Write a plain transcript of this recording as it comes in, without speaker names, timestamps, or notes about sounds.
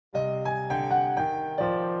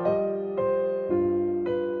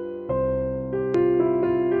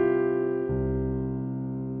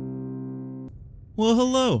Well,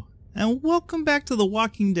 hello, and welcome back to The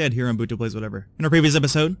Walking Dead here on Buto Plays Whatever. In our previous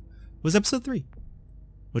episode was episode 3,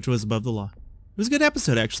 which was Above the Law. It was a good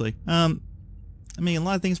episode, actually. I mean, a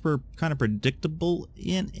lot of things were kind of predictable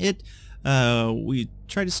in it. We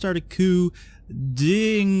tried to start a coup,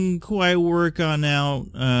 didn't quite work on out.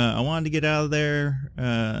 I wanted to get out of there,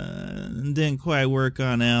 didn't quite work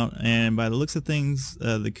on out, and by the looks of things,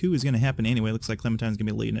 the coup is going to happen anyway. Looks like Clementine's going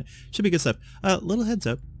to be leading it. Should be good stuff. Little heads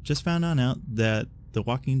up, just found on out that The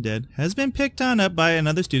Walking Dead has been picked on up by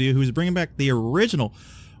another studio who's bringing back the original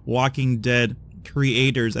Walking Dead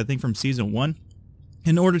creators, I think from season 1,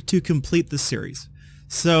 in order to complete the series.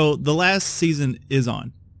 So the last season is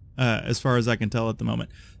on, as far as I can tell at the moment.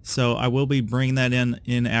 So I will be bringing that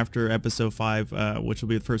in after episode 5, which will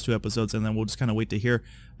be the first 2 episodes, and then we'll just kind of wait to hear.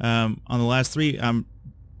 On the last 3,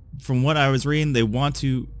 from what I was reading, they want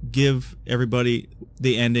to give everybody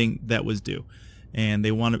the ending that was due, and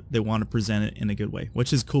they want to present it in a good way,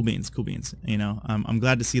 which is cool beans. You know, I'm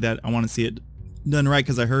glad to see that. I want to see it done right,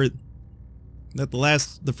 because I heard that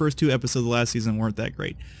the first 2 episodes of the last season weren't that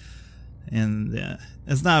great, and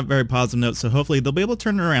it's not a very positive note. So hopefully they'll be able to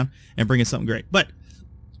turn it around and bring us something great. But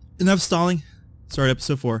enough stalling. Start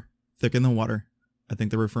episode 4. Thicker than water. I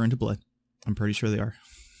think they're referring to blood. I'm pretty sure they are.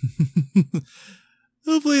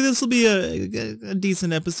 Hopefully this will be a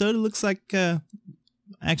decent episode. It looks like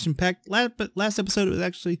action-packed. Last episode was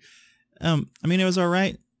actually, I mean, it was all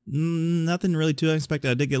right. Nothing really too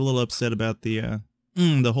unexpected. I did get a little upset about the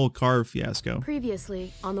whole car fiasco.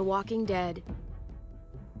 Previously on The Walking Dead.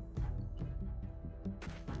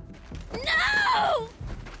 No!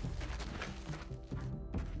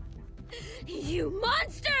 You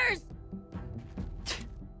monsters!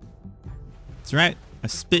 That's right. I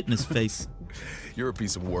spit in his face. You're a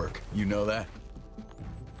piece of work. You know that?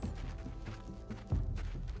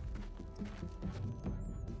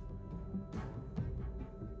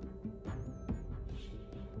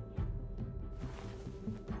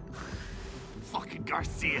 Fucking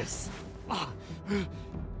Garcias. Oh,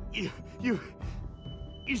 you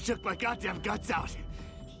shook my goddamn guts out.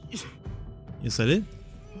 Yes, I did.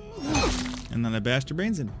 And then I bashed your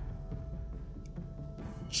brains in.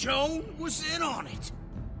 Joan was in on it.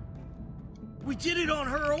 We did it on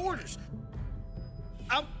her orders.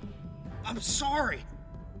 I'm sorry.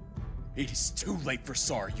 It is too late for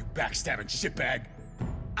sorry, you backstabbing shitbag.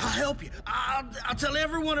 I'll help you. I'll tell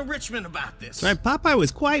everyone in Richmond about this. That's right. Popeye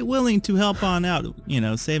was quite willing to help on out, you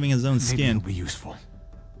know, saving his own Maybe skin. it'll be useful.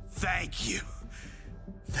 Thank you.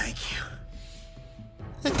 Thank you.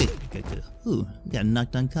 Ooh, got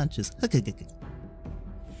knocked unconscious.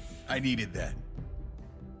 I needed that.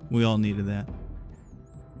 We all needed that.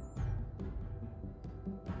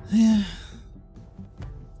 Yeah.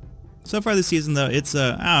 So far this season, though, it's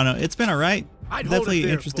I don't know, it's been alright. Definitely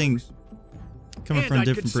interesting, coming from a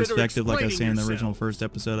different perspective, like I was saying in the original first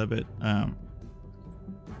episode of it.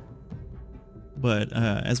 But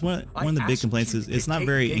as one of the big complaints is, it's not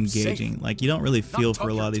very engaging. Like, you don't really feel for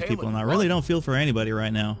a lot of these people, and I really don't feel for anybody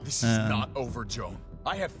right now. This is not over, Joan.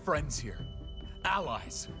 I have friends here,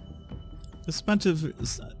 allies. There's a bunch of,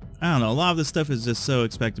 I don't know, a lot of this stuff is just so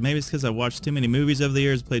expected. Maybe it's because I've watched too many movies over the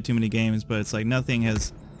years, played too many games, but it's like nothing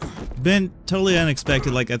has been totally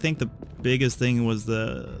unexpected. Like, I think the biggest thing was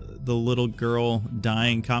the little girl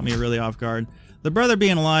dying caught me really off guard. The brother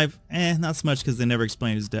being alive, not so much, because they never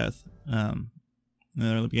explained his death in the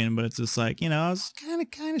early beginning, but it's just like, you know, I was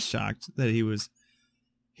kind of shocked that he was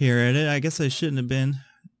here at it. I guess I shouldn't have been.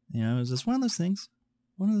 You know, it was just one of those things.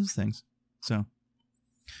 So,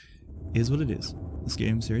 is what it is. This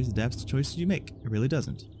game series adapts to choices you make. It really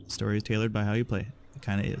doesn't. The story is tailored by how you play. It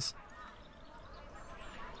kind of is.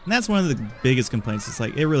 And that's one of the biggest complaints. It's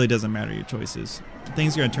like, it really doesn't matter your choices.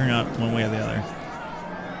 Things are going to turn out one way or the other.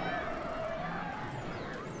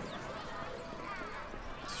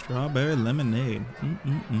 Strawberry lemonade.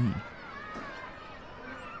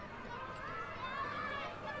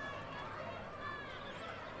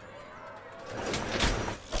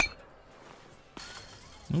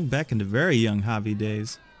 Oh, back into very young Javi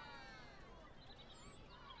days.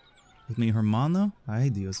 With mi hermano? Ay,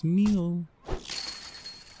 Dios mío.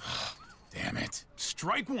 Damn it.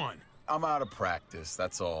 Strike one. I'm out of practice,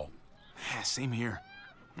 that's all. Same here.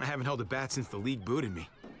 I haven't held a bat since the league booted me.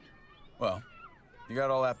 Well, you got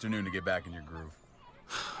all afternoon to get back in your groove.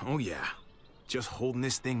 Oh yeah. Just holding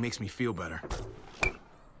this thing makes me feel better.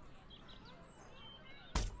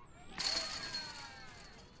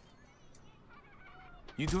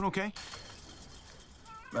 You doing okay?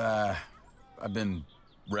 I've been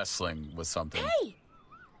wrestling with something. Hey!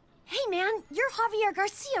 Hey, man, you're Javier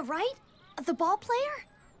Garcia, right? The ball player?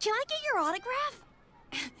 Can I get your autograph?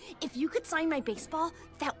 If you could sign my baseball,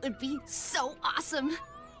 that would be so awesome.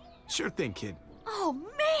 Sure thing, kid. Oh,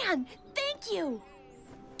 man! Thank you!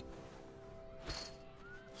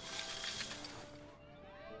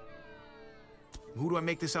 Who do I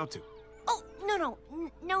make this out to? Oh,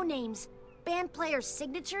 no names. Band players'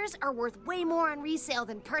 signatures are worth way more on resale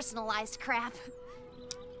than personalized crap.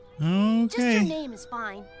 Okay. Just your name is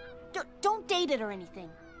fine. Don't date it or anything.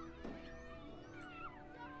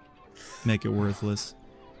 Make it worthless.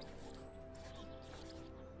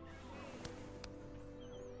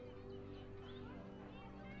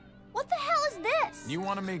 What the hell is this? You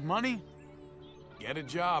want to make money? Get a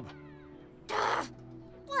job.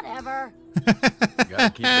 Whatever. Gotta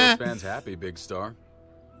keep those fans happy, big star.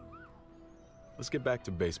 Let's get back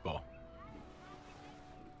to baseball.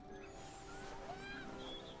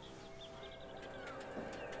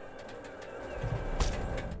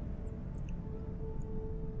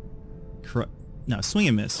 No, swing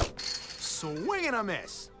and miss. Swing and a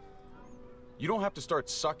miss. You don't have to start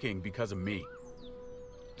sucking because of me.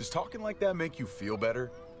 Does talking like that make you feel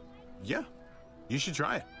better? Yeah, you should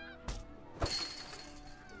try it.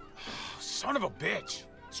 Son of a bitch!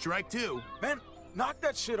 Strike two. Man, knock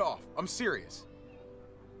that shit off. I'm serious.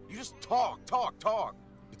 You just talk.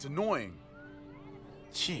 It's annoying.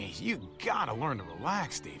 Jeez, you gotta learn to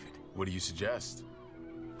relax, David. What do you suggest?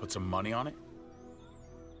 Put some money on it?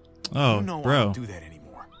 Oh, You know I bro. don't do that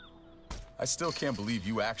anymore. I still can't believe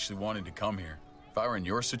you actually wanted to come here. If I were in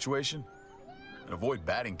your situation, I'd avoid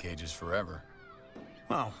batting cages forever.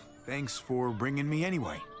 Well, thanks for bringing me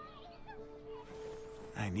anyway.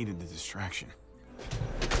 I needed the distraction.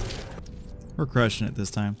 We're crushing it this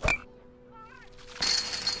time.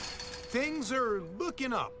 Things are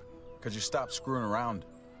looking up. Could you stop screwing around?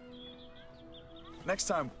 Next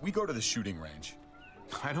time, we go to the shooting range.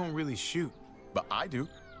 I don't really shoot. But I do.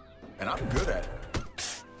 And I'm good at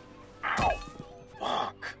it. Ow!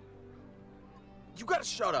 Fuck! You gotta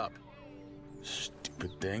shut up.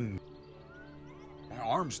 Stupid thing. My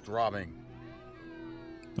arm's throbbing.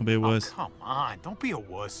 Don't be a wuss. Oh, come on, don't be a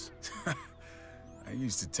wuss. I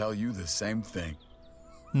used to tell you the same thing.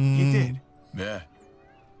 You did. Yeah.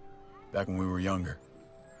 Back when we were younger.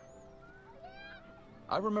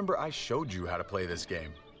 I remember I showed you how to play this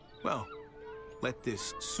game. Well, let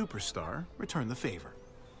this superstar return the favor.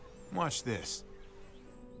 Watch this.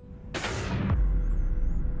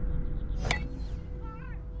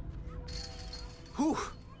 Whew.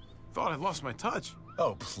 Thought I'd lost my touch.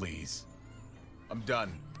 Oh, please. I'm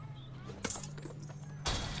done.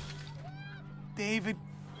 David.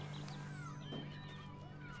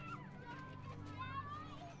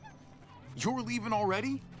 You're leaving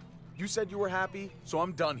already? You said you were happy, so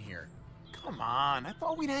I'm done here. Come on, I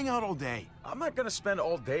thought we'd hang out all day. I'm not gonna spend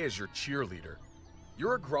all day as your cheerleader.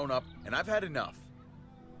 You're a grown-up, and I've had enough.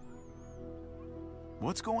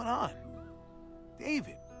 What's going on?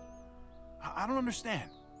 David, I don't understand.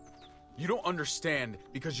 You don't understand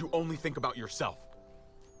because you only think about yourself.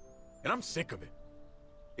 And I'm sick of it.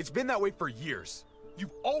 It's been that way for years.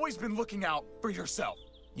 You've always been looking out for yourself.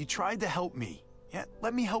 You tried to help me. Yeah,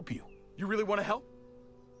 let me help you. You really want to help?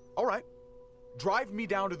 All right. Drive me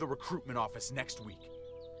down to the recruitment office next week.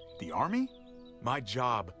 The army? My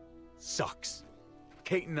job sucks.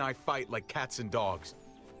 Kate and I fight like cats and dogs.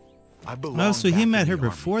 I belong Oh, so he back met in her the army.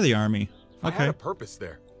 before the army. I had Okay. a purpose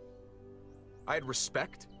there. I had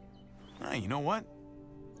respect. Ah, you know what?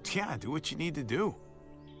 Yeah, do what you need to do.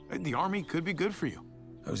 The army could be good for you.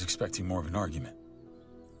 I was expecting more of an argument.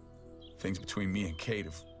 Things between me and Kate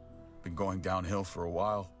have been going downhill for a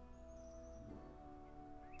while.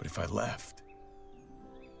 But if I left,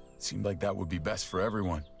 it seemed like that would be best for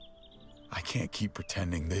everyone. I can't keep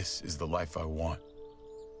pretending this is the life I want.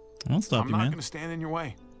 I won't stop I'm you, not man. going to stand in your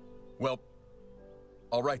way. Well,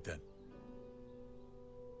 all right then.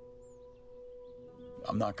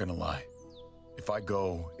 I'm not gonna lie. If I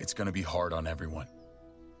go, it's gonna be hard on everyone.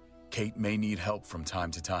 Kate may need help from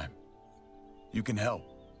time to time. You can help,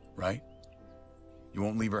 right? You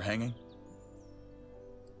won't leave her hanging?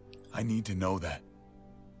 I need to know that.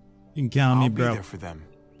 You can count on me, I'll be bro. there for them,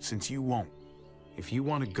 since you won't. If you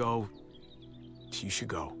want to go, you should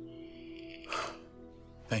go.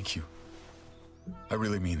 Thank you. I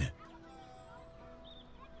really mean it.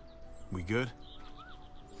 We good?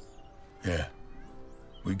 Yeah,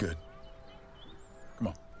 we good. Come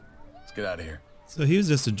on, let's get out of here. So he was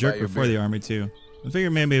just a jerk Buy your before beer. the army, too. I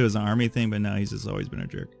figured maybe it was an army thing, but no, he's just always been a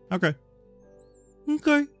jerk. Okay.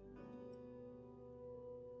 Okay.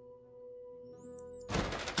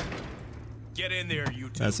 Get in there, you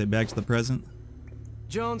two. That's it. Back to the present.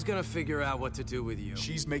 Joan's gonna figure out what to do with you.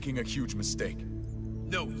 She's making a huge mistake.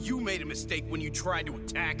 No, you made a mistake when you tried to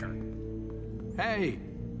attack her. Hey,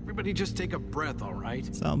 everybody just take a breath, all right?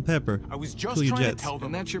 Salt and pepper. I was just Cool your trying to jets. tell And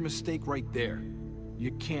them. that's your mistake right there.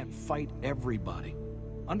 You can't fight everybody.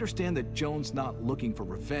 Understand that Joan's not looking for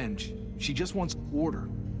revenge. She just wants order.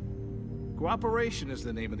 Cooperation is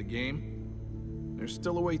the name of the game. There's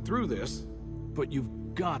still a way through this, but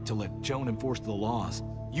you've got to let Joan enforce the laws.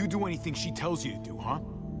 You do anything she tells you to do, huh?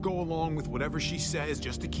 Go along with whatever she says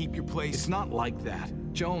just to keep your place. It's not like that.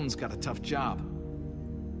 Joan's got a tough job.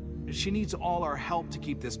 She needs all our help to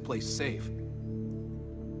keep this place safe.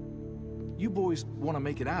 You boys want to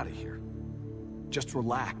make it out of here. Just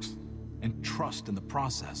relax and trust in the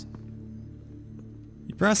process.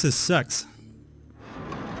 Your process sucks.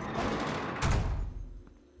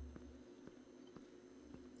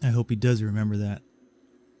 I hope he does remember that.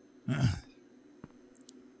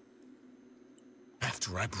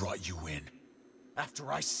 After I brought you in,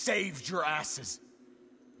 after I saved your asses,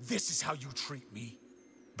 this is how you treat me?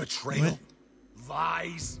 Betrayal? What?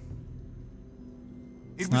 Lies?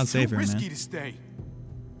 It not was safe too here, risky man. to stay.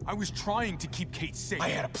 I was trying to keep Kate safe. I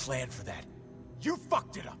had a plan for that. You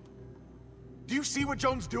fucked it up. Do you see what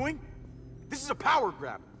Joan's doing? This is a power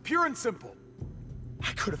grab, pure and simple.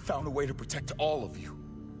 I could have found a way to protect all of you.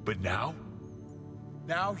 But now?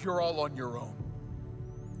 Now you're all on your own.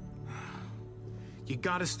 You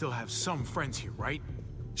gotta still have some friends here, right?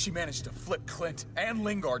 She managed to flip Clint and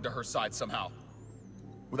Lingard to her side somehow.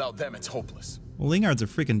 Without them, it's hopeless. Well, Lingard's a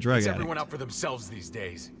freaking drug It's addict. everyone out for themselves these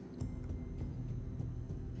days.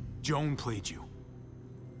 Joan played you.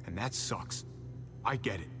 And that sucks. I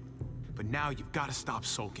get it. But now you've gotta stop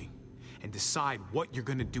sulking and decide what you're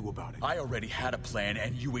gonna do about it. I already had a plan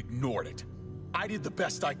and you ignored it. I did the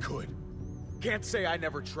best I could. Can't say I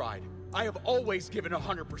never tried. I have always given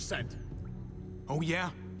 100%. Oh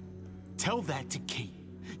yeah? Tell that to Kate.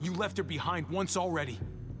 You left her behind once already.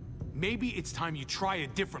 Maybe it's time you try a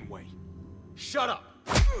different way. Shut up!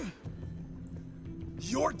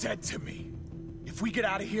 You're dead to me. If we get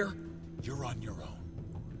out of here, you're on your own.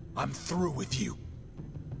 I'm through with you.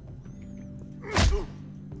 That's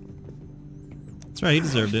right, he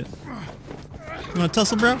deserved it. You wanna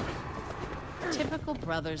tussle, bro? Typical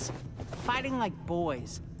brothers, fighting like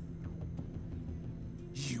boys.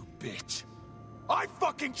 You bitch. I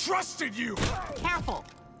fucking trusted you! Careful!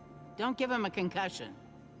 Don't give him a concussion.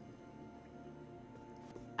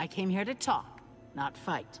 I came here to talk, not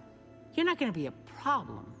fight. You're not gonna be a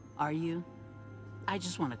problem, are you? I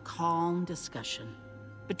just want a calm discussion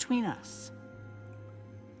between us.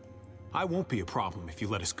 I won't be a problem if you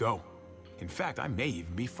let us go. In fact, I may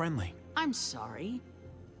even be friendly. I'm sorry.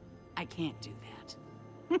 I can't do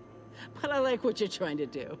that. But I like what you're trying to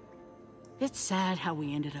do. It's sad how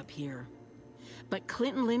we ended up here. But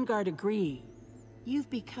Clint and Lingard agree. You've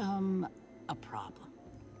become a problem.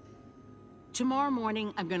 Tomorrow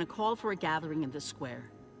morning, I'm going to call for a gathering in the square.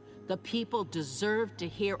 The people deserve to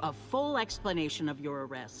hear a full explanation of your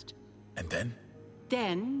arrest. And then?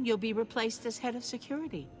 Then you'll be replaced as head of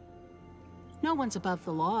security. No one's above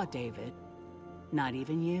the law, David. Not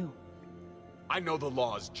even you. I know the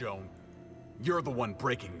laws, Joan. You're the one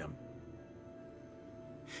breaking them.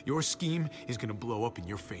 Your scheme is gonna blow up in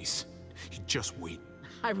your face. You just wait.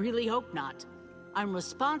 I really hope not. I'm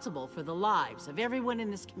responsible for the lives of everyone in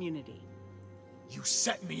this community. You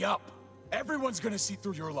set me up. Everyone's gonna see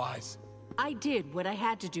through your lies. I did what I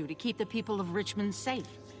had to do to keep the people of Richmond safe.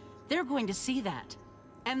 They're going to see that.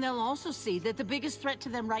 And they'll also see that the biggest threat to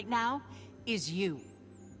them right now is you.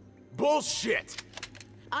 Bullshit!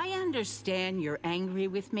 I understand you're angry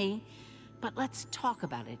with me, but let's talk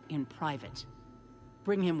about it in private.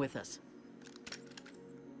 Bring him with us.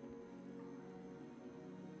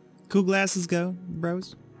 Cool glasses go,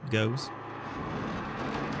 bros. Goes.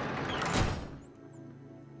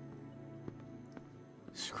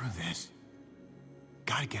 Screw this.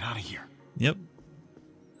 Gotta get out of here. Yep.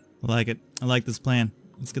 I like it. I like this plan.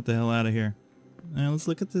 Let's get the hell out of here. Now let's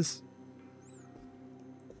look at this.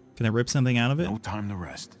 Can I rip something out of it? No time to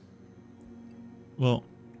rest. Well,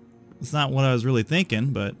 it's not what I was really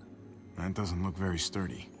thinking, but... That doesn't look very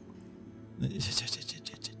sturdy.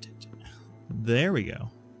 There we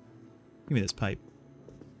go. Give me this pipe.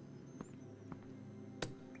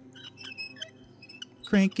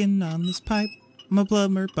 Cranking on this pipe. I'm a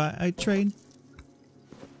plumber by trade.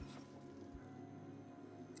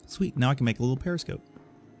 Sweet, now I can make a little periscope.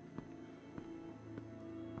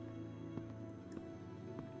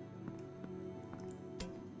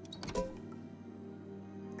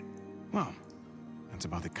 Well, that's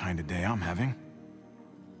about the kind of day I'm having.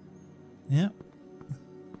 Yep.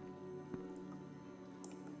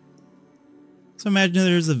 So imagine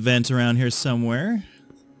there's a vent around here somewhere.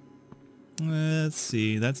 Let's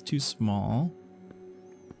see. That's too small.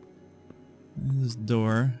 This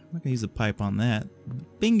door. I'm not gonna use a pipe on that.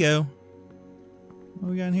 Bingo. What do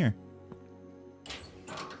we got in here?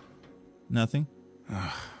 Nothing.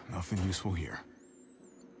 Nothing useful here.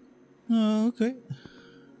 Oh, okay.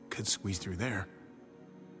 Could squeeze through there.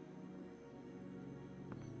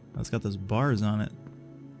 Oh, it's got those bars on it.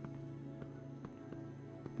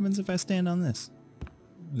 What happens if I stand on this?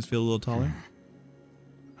 Just feel a little taller?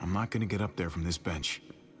 I'm not gonna get up there from this bench.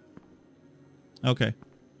 Okay.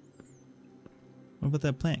 What about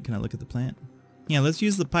that plant? Can I look at the plant? Yeah, let's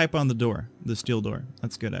use the pipe on the door. The steel door.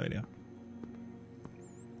 That's a good idea.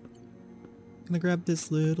 Gonna grab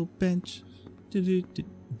this little bench.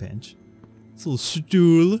 Bench. This little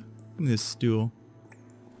stool. This stool.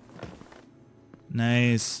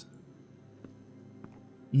 Nice.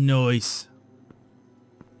 Nice.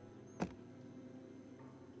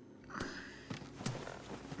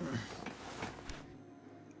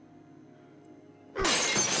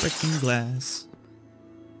 Breaking glass.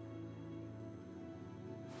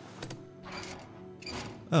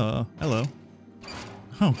 Oh, hello.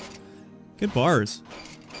 Oh, good bars.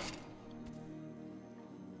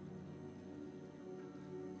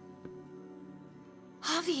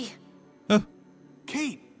 Javi! Oh,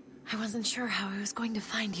 Kate! I wasn't sure how I was going to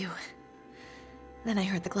find you. Then I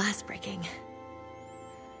heard the glass breaking.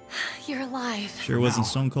 You're alive. sure wasn't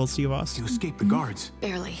Stone Cold Steve Austin. You escaped the guards.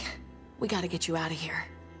 Barely. We gotta get you out of here.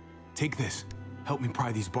 Take this. Help me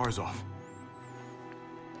pry these bars off.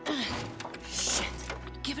 Shit.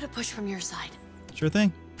 Give it a push from your side. Sure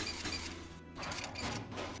thing.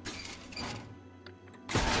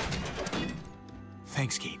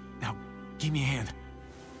 Thanks, Kate. Now, give me a hand.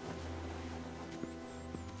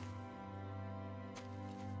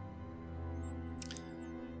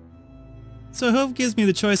 So Hove gives me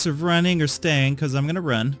the choice of running or staying, because I'm going to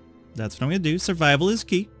run. That's what I'm going to do. Survival is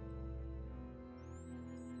key.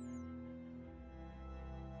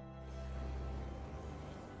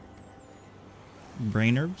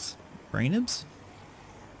 Brain herbs? Brain herbs?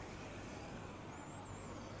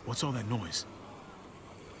 What's all that noise?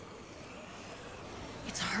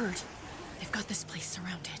 It's a herd. They've got this place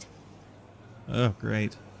surrounded. Oh,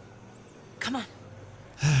 great. Come on.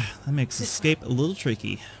 That makes This escape a little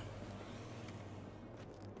tricky.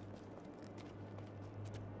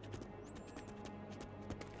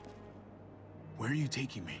 Where are you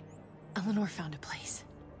taking me? Eleanor found a place.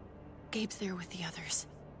 Gabe's there with the others.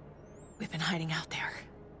 We've been hiding out there.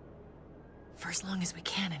 For as long as we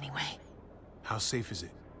can, anyway. How safe is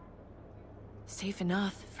it? Safe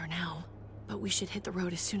enough for now, but we should hit the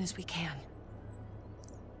road as soon as we can.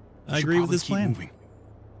 I Should agree with probably this keep plan. moving.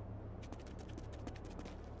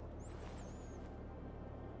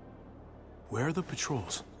 Where are the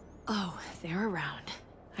patrols? Oh, they're around.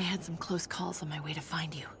 I had some close calls on my way to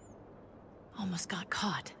find you. Almost got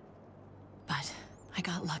caught. But I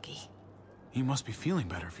got lucky. You must be feeling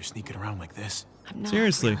better if you're sneaking around like this. I'm not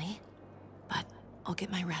Seriously. really, but I'll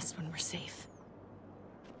get my rest when we're safe.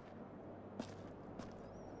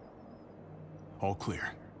 All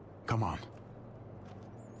clear. Come on.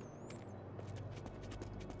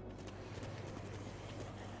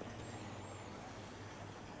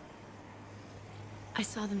 I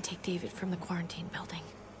saw them take David from the quarantine building.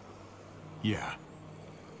 Yeah.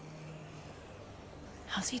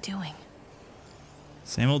 How's he doing?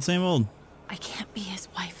 Same old, same old. I can't be his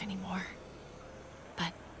wife anymore.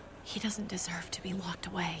 But he doesn't deserve to be locked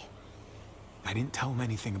away. I didn't tell him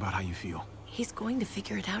anything about how you feel. He's going to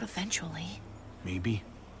figure it out eventually. Maybe.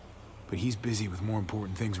 But he's busy with more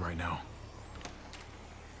important things right now.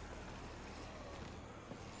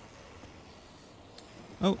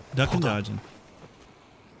 Oh, ducking, Hold on. dodging.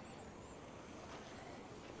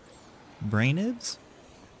 Brain ibs?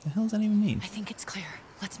 The hell does that even mean? I think it's clear.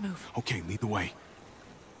 Let's move. Okay, lead the way.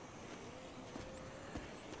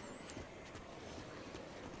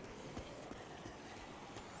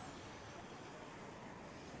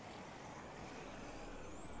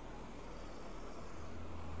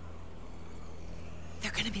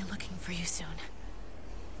 They're gonna be looking for you soon.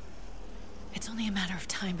 It's only a matter of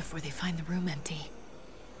time before they find the room empty.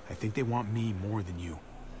 I think they want me more than you.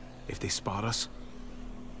 If they spot us,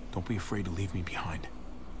 don't be afraid to leave me behind.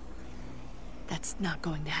 That's not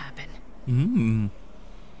going to happen. Hmm.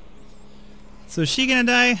 So is she gonna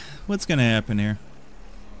die? What's gonna happen here?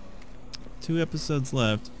 2 episodes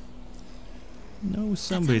left. No,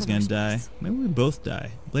 somebody's gonna Eleanor's die. place. Maybe we both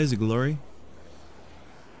die. Blaze of glory.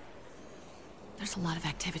 There's a lot of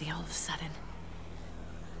activity all of a sudden.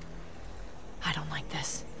 I don't like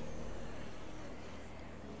this.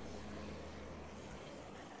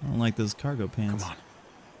 I don't like those cargo pants. Come on.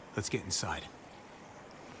 Let's get inside.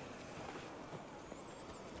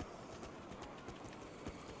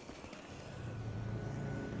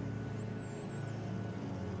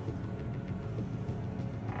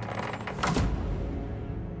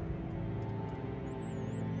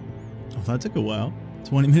 Oh, that took a while.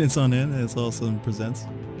 20 minutes on in, as Awesome presents.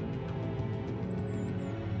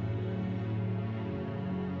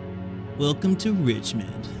 Welcome to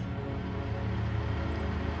Richmond.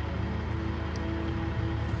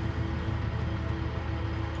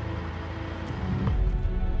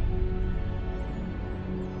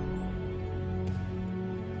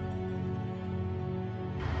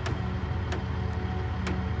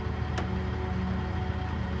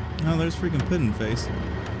 Oh, there's freaking Puddin' Face.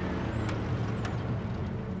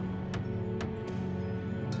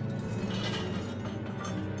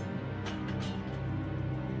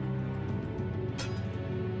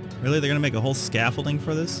 Really? They're gonna make a whole scaffolding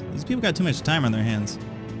for this? These people got too much time on their hands.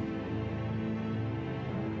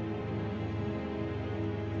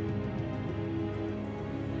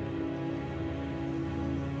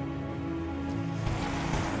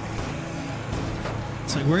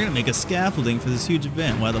 It's like, we're gonna make a scaffolding for this huge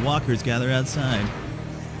event while the walkers gather outside.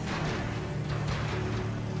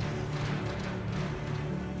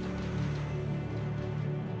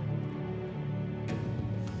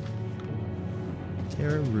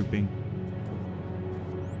 Terror rooping.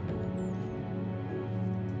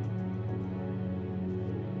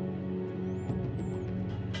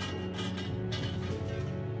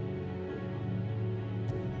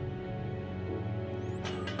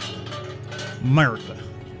 America.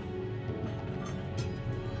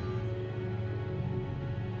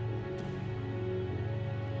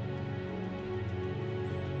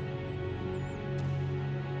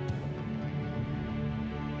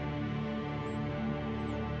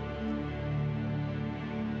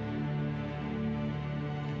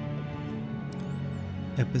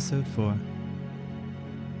 Episode 4.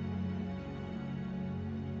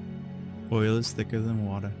 Oil is thicker than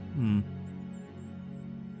water.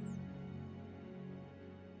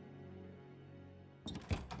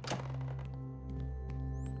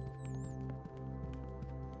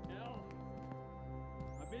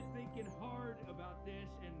 I've been thinking hard about this,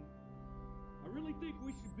 and I really think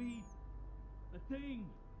we should be a thing.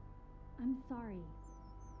 I'm sorry.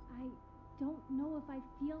 I don't know if I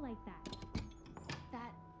feel like that.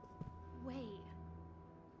 That way.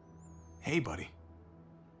 Hey, buddy.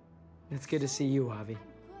 It's good to see you, Javi.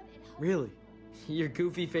 Really. Your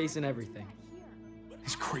goofy face and everything.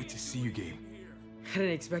 It's great to see you, Gabe. I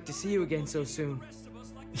didn't expect to see you again so soon.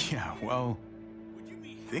 Yeah, well,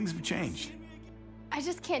 things have changed. I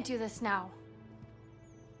just can't do this now.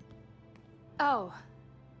 Oh.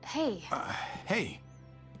 Hey. Hey.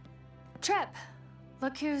 Trip.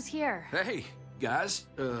 Look who's here. Hey, guys.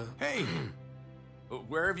 Hey.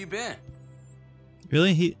 Where have you been?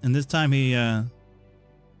 Really? And this time he,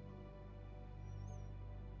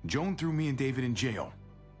 Joan threw me and David in jail,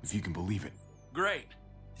 if you can believe it. Great.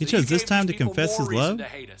 He So chose you this gave time these to people confess more his reason love? to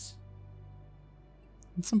hate us.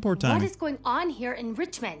 It's some poor What timing. is going on here in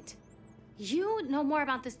Richmond? You know more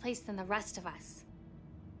about this place than the rest of us.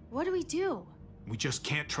 What do we do? We just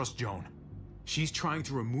can't trust Joan. She's trying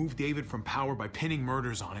to remove David from power by pinning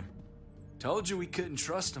murders on him. Told you we couldn't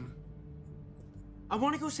trust him. I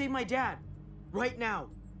want to go save my dad. Right now.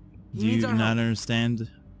 Do you not understand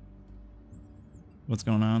what's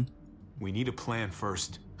going on? We need a plan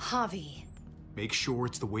first. Javi. Make sure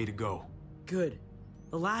it's the way to go. Good.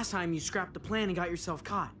 The last time you scrapped the plan and got yourself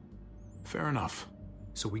caught. Fair enough.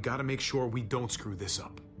 So we gotta make sure we don't screw this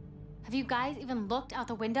up. Have you guys even looked out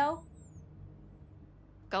the window?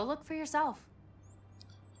 Go look for yourself.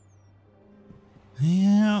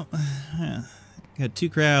 Yeah. Got two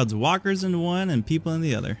crowds, walkers in one and people in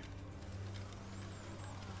the other.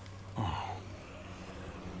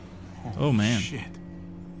 Oh man. Shit.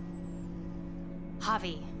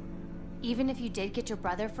 Javi, even if you did get your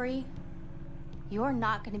brother free, you're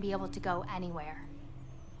not going to be able to go anywhere.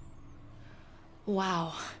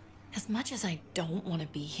 Wow. As much as I don't want to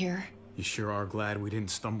be here. You sure are glad we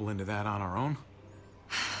didn't stumble into that on our own?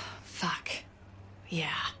 Fuck. Yeah.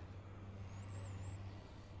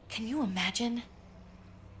 Can you imagine?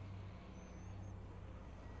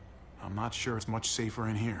 I'm not sure it's much safer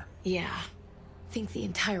in here. Yeah. Think the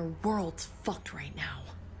entire world's fucked right now.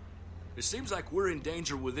 It seems like we're in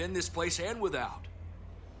danger within this place and without.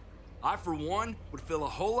 I, for one, would feel a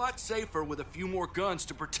whole lot safer with a few more guns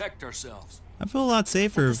to protect ourselves. I feel a lot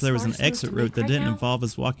safer if there was an smartest move exit to route make that right didn't now? involve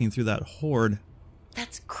us walking through that horde.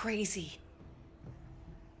 That's crazy.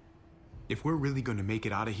 If we're really gonna make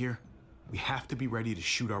it out of here, we have to be ready to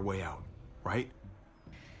shoot our way out, right?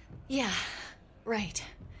 Yeah, right.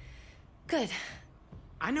 Good.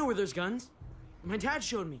 I know where there's guns. My dad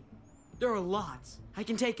showed me. There are lots. I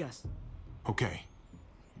can take us. Okay.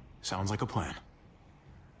 Sounds like a plan.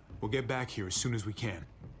 We'll get back here as soon as we can.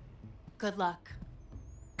 Good luck.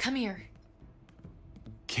 Come here.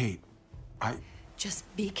 Kate, Just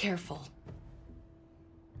be careful.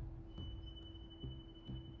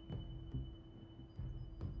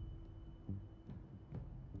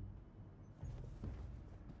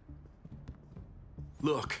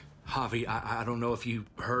 Look, Javi, I don't know if you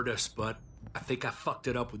heard us, but I think I fucked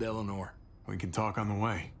it up with Eleanor. We can talk on the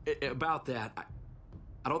way. About that,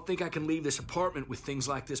 I don't think I can leave this apartment with things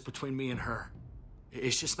like this between me and her.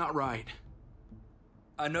 It's just not right.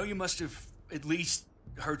 I know you must have at least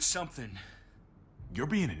heard something. You're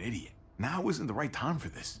being an idiot. Now isn't the right time for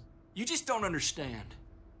this. You just don't understand.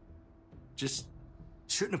 Just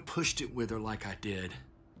shouldn't have pushed it with her like I did.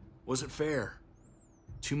 Wasn't fair.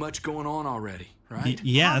 Too much going on already, right?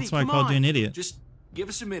 Yeah, that's why I called you an idiot. Just give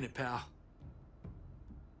us a minute, pal.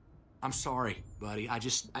 I'm sorry, buddy. I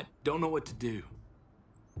don't know what to do.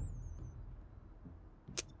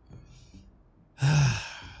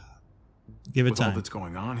 Give it With time. all that's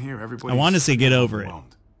going on here, everybody. I want to say get over it.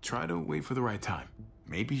 Try to wait for the right time.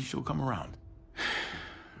 Maybe she'll come around.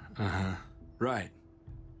 Right.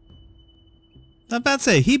 I'm about to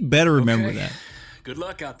say, he better remember Okay. that. Good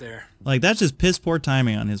luck out there. Like, that's just piss poor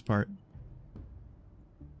timing on his part.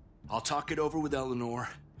 I'll talk it over with Eleanor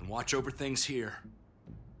and watch over things here.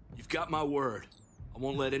 You've got my word. I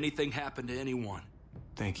won't let anything happen to anyone.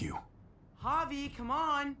 Thank you. Javi, come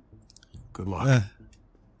on. Good luck.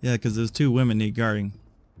 Yeah, because those two women need guarding.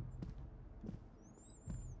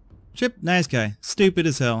 Chip, nice guy. Stupid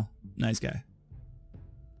as hell. Nice guy.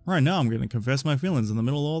 Right now, I'm going to confess my feelings in the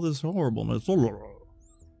middle of all this horribleness.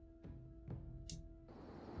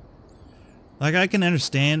 Like, I can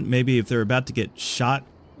understand maybe if they're about to get shot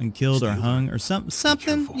and killed or hung or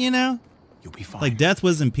something, you know? You'll be fine. Like, death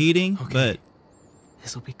was impeding, but...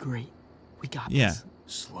 This'll be great. We got yeah. this.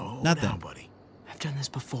 Slow Not down, that. buddy. I've done this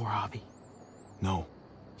before, Javi. No,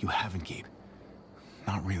 you haven't, Gabe.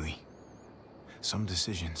 Not really. Some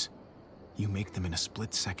decisions, you make them in a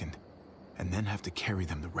split second, and then have to carry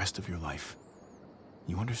them the rest of your life.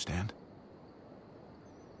 You understand?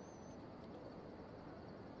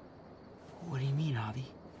 What do you mean, Javi?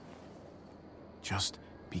 Just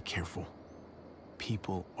be careful.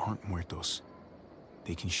 People aren't muertos.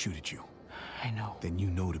 They can shoot at you. I know. Then you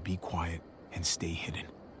know to be quiet and stay hidden.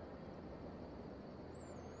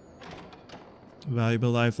 Valuable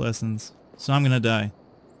life lessons. So I'm gonna die.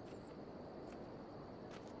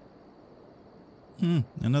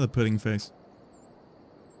 Another pudding face.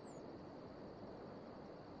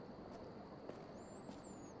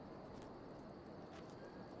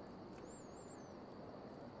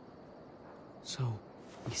 So,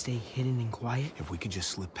 we stay hidden and quiet? If we could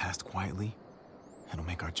just slip past quietly, it'll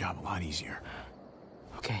make our job a lot easier.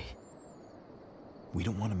 Okay. We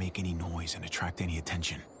don't want to make any noise and attract any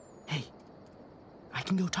attention. Hey, I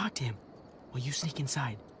can go talk to him while you sneak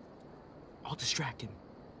inside. I'll distract him.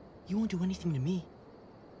 You won't do anything to me.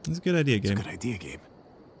 That's a good idea, Gabe. It's a good idea, Gabe.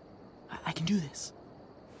 I can do this.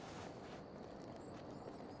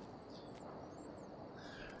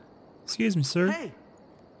 Excuse me, sir. Hey!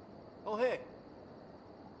 Oh, hey.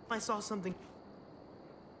 I saw something.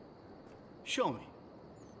 Show me.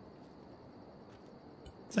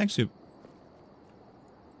 It's actually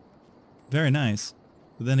very nice.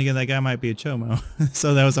 But then again, that guy might be a chomo.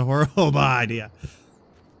 So that was a horrible idea.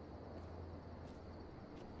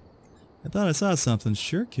 I thought I saw something.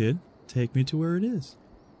 Sure, kid. Take me to where it is.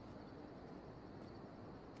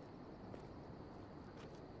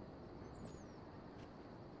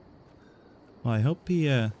 Well, I hope he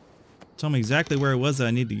told me exactly where it was that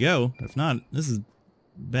I need to go. If not, this is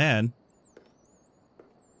bad.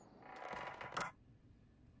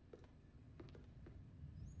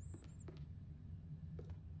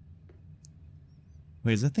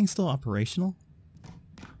 Wait, is that thing still operational?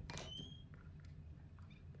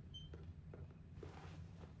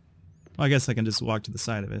 Well, I guess I can just walk to the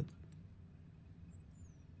side of it.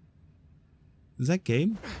 Is that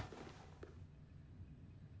Gabe?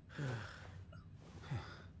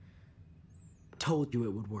 Told you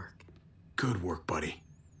it would work. Good work, buddy.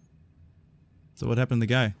 So what happened to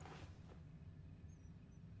the guy?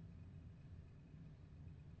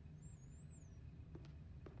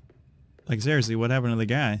 Like, seriously, what happened to the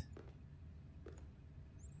guy?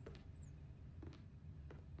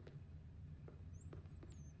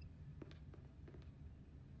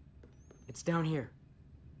 It's down here.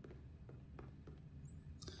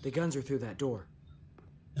 The guns are through that door.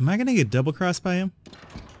 Am I gonna get double-crossed by him?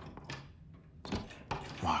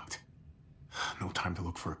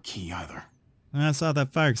 for a key either. I saw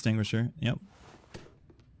that fire extinguisher. Yep.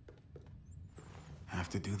 Have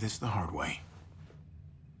to do this the hard way.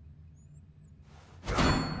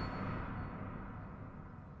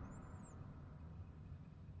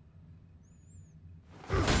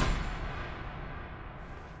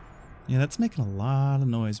 Yeah, that's making a lot of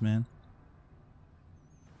noise, man.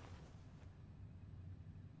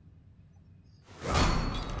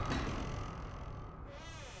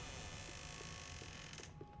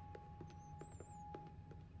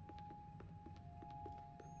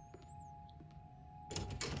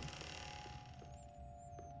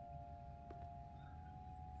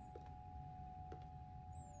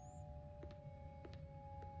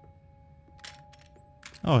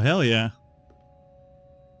 Oh, hell yeah.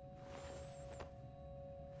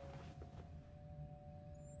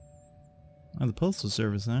 Oh, the Postal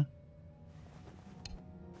Service, huh?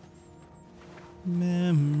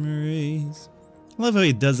 Memories. I love how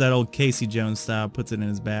he does that old Casey Jones style, puts it in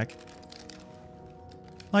his back.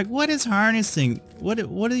 Like, what is harnessing? What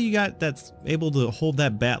do you got that's able to hold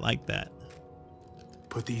that bat like that?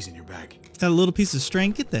 Put these in your bag. It's got a little piece of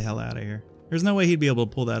string. Get the hell out of here. There's no way he'd be able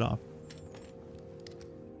to pull that off.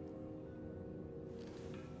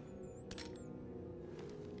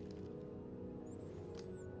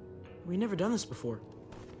 We've never done this before.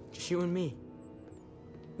 Just you and me.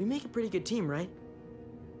 We make a pretty good team, right?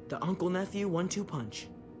 The uncle-nephew 1-2 punch.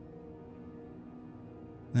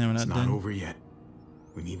 No, we're not It's not done. over yet.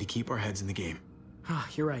 We need to keep our heads in the game. Ah,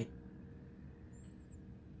 you're right.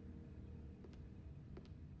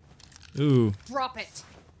 Ooh. Drop it!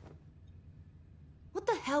 What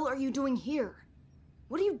the hell are you doing here?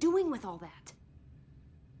 What are you doing with all that?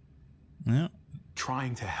 Yeah.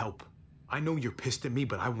 Trying to help. I know you're pissed at me,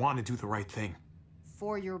 but I want to do the right thing.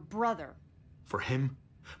 For your brother. For him,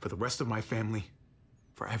 for the rest of my family,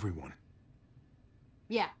 for everyone.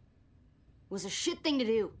 Yeah. Was a shit thing to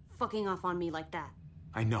do, fucking off on me like that.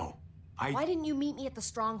 I know. Why didn't you meet me at the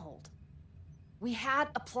stronghold? We had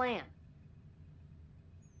a plan.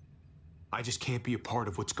 I just can't be a part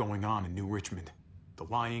of what's going on in New Richmond. The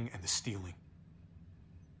lying and the stealing.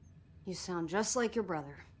 You sound just like your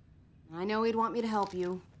brother. I know he'd want me to help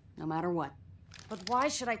you, no matter what. But why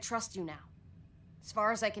should I trust you now? As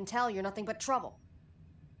far as I can tell, you're nothing but trouble.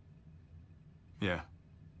 Yeah.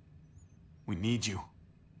 We need you.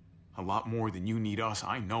 A lot more than you need us,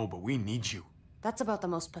 I know, but we need you. That's about the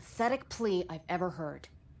most pathetic plea I've ever heard.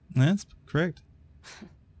 That's correct.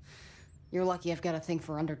 You're lucky I've got a thing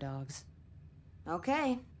for underdogs.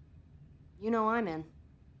 Okay. You know I'm in.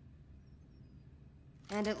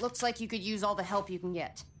 And it looks like you could use all the help you can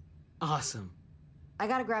get. Awesome. I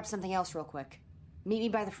gotta grab something else real quick. Meet me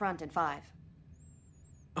by the front in 5.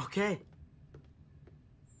 Okay.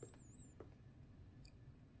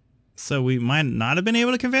 So we might not have been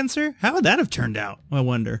able to convince her? How would that have turned out? I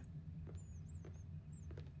wonder.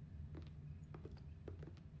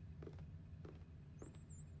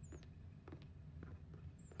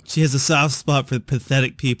 She has a soft spot for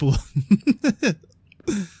pathetic people.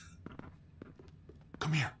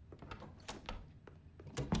 Come here.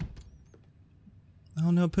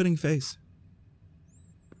 Oh no, pudding face.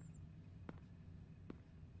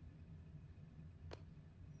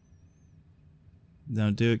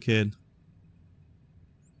 Don't do it, kid.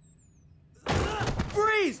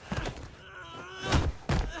 Freeze!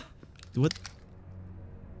 What?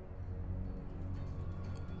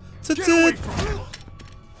 Get away from me!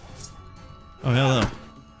 Oh, hello.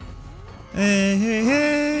 Hey, hey,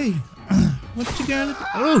 hey! What you got?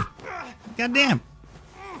 Oh! Goddamn!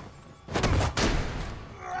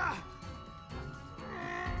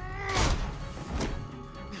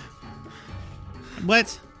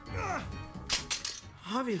 What?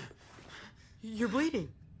 Javier, you're bleeding.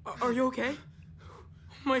 Are you okay?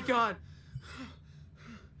 Oh my God.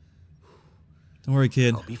 Don't worry,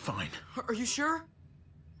 kid. I'll be fine. Are you sure?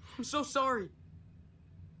 I'm so sorry.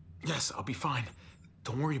 Yes, I'll be fine.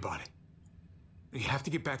 Don't worry about it. You have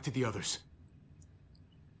to get back to the others.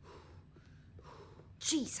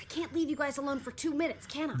 Jeez, I can't leave you guys alone for 2 minutes,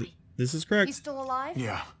 can I? This is correct. You still alive?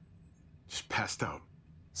 Yeah. Just passed out.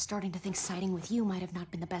 Starting to think siding with you might have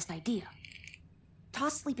not been the best idea.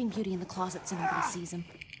 Toss Sleeping Beauty in the closet so nobody sees him.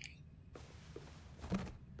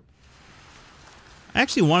 I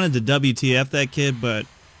actually wanted to WTF that kid, but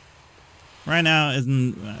right now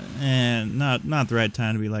isn't not the right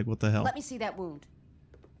time to be like, what the hell? Let me see that wound.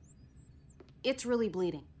 It's really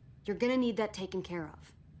bleeding. You're gonna need that taken care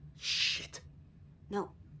of. Shit.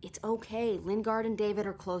 No, it's okay. Lingard and David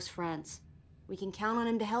are close friends. We can count on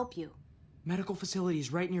him to help you. Medical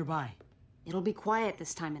facility's right nearby. It'll be quiet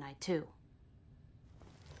this time of night, too.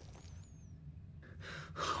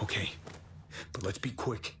 Okay, but let's be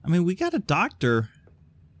quick. I mean, we got a doctor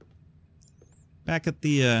back at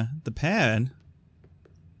the pad.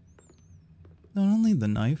 No, don't leave the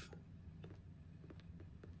knife.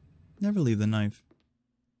 Never leave the knife.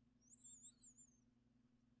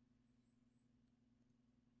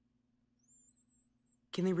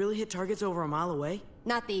 Can they really hit targets over a mile away?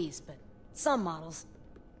 Not these, but some models.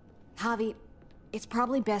 Javi, it's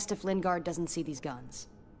probably best if Lingard doesn't see these guns.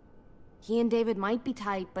 He and David might be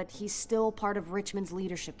tight, but he's still part of Richmond's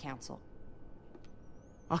leadership council.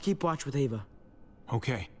 I'll keep watch with Ava.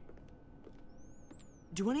 Okay.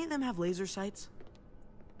 Do any of them have laser sights?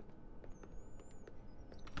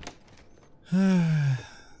 So I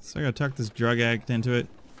gotta talk this drug addict into it.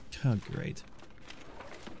 Oh, great.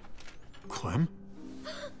 Clem?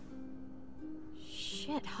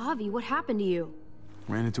 Shit, Javi, what happened to you?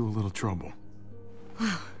 Ran into a little trouble.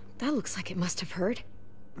 Wow, that looks like it must have hurt.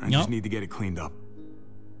 I just need to get it cleaned up.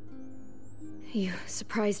 You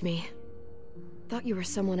surprised me. Thought you were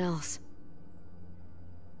someone else.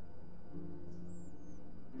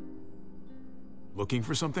 Looking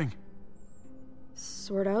for something?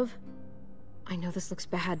 Sort of. I know this looks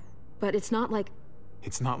bad, but it's not like...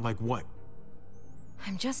 It's not like what?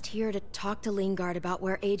 I'm just here to talk to Lingard about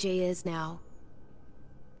where AJ is now.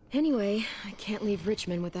 Anyway, I can't leave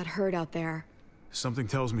Richmond with that herd out there. Something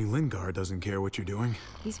tells me Lingard doesn't care what you're doing.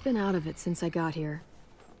 He's been out of it since I got here.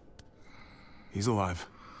 He's alive.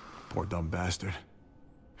 Poor dumb bastard.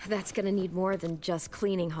 That's gonna need more than just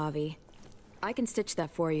cleaning, Javi. I can stitch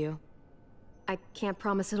that for you. I can't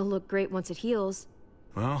promise it'll look great once it heals.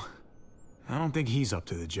 Well, I don't think he's up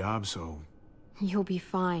to the job, so... You'll be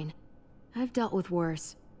fine. I've dealt with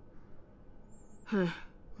worse. Let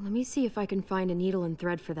me see if I can find a needle and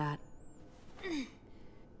thread for that.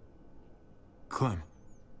 Clem,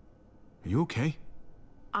 are you okay?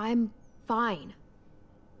 I'm fine.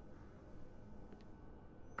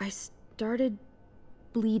 I started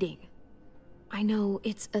bleeding. I know,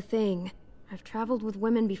 it's a thing. I've traveled with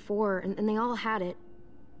women before, and they all had it.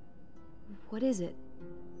 What is it?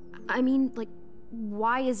 I mean, like,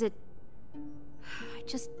 why is it... I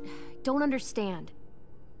just don't understand.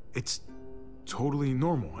 It's totally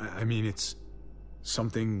normal. I mean, it's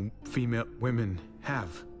something female women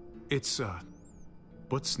have. It's,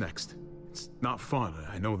 what's next? It's not fun,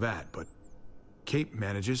 I know that, but Kate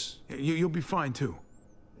manages. You'll be fine, too.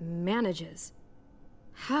 Manages?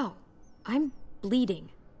 How? I'm bleeding.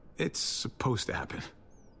 It's supposed to happen.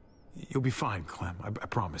 You'll be fine, Clem, I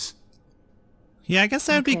promise. Yeah, I guess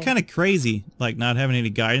that would be kind of crazy, like not having any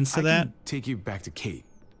guidance to that. I can take you back to Kate.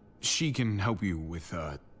 She can help you with,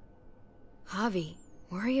 Javi,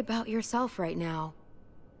 worry about yourself right now.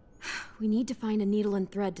 We need to find a needle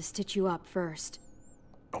and thread to stitch you up first.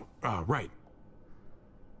 Oh, right.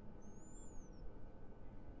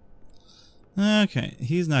 Okay,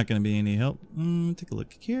 he's not going to be any help. Take a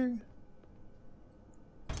look here.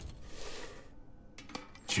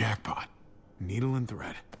 Jackpot. Needle and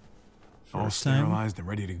thread. All First time. sterilized and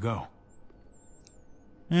ready to go.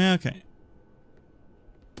 Okay.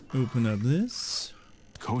 Open up this.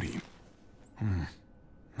 Cody.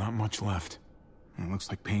 Not much left. It looks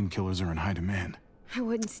like painkillers are in high demand. I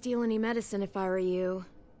wouldn't steal any medicine if I were you.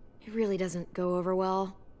 It really doesn't go over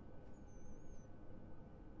well.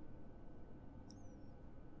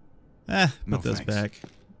 Put those thanks. back.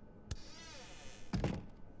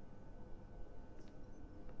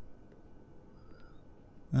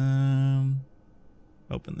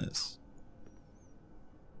 Open this.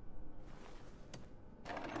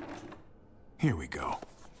 Here we go.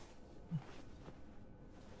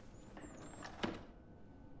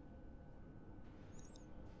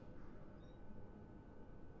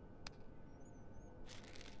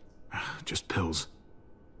 Just pills.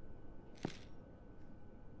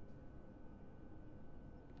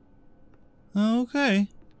 Okay.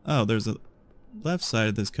 Oh, there's a left side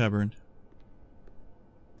of this cupboard.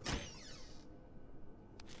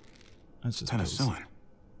 That's just pills. Penicillin.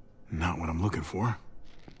 Not what I'm looking for.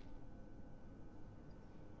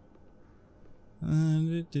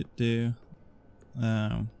 Let's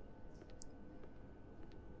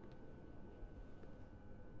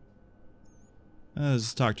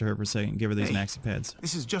just talk to her for a second. Give her these maxi pads.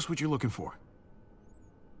 This is just what you're looking for.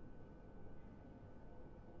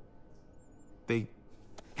 They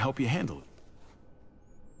help you handle it.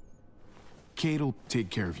 Kate'll take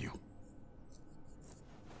care of you.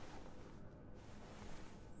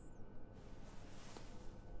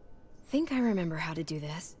 Think I remember how to do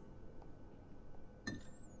this.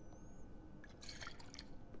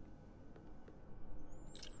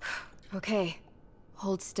 Okay,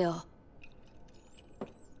 hold still.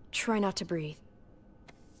 Try not to breathe.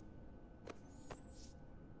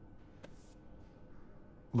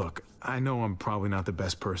 Look, I know I'm probably not the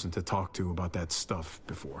best person to talk to about that stuff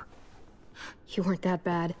before. You weren't that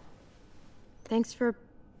bad. Thanks for,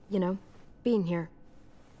 you know, being here.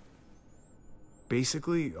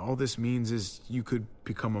 Basically, all this means is you could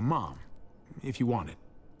become a mom, if you wanted.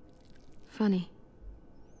 Funny.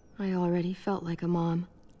 I already felt like a mom.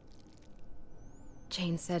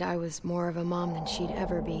 Jane said I was more of a mom than she'd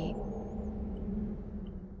ever be.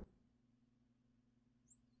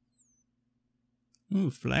 Ooh,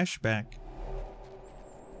 flashback.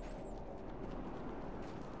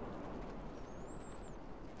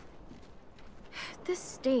 This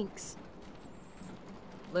stinks.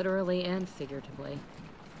 Literally and figuratively.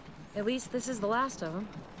 At least this is the last of them.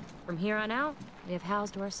 From here on out, we have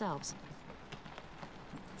housed to ourselves.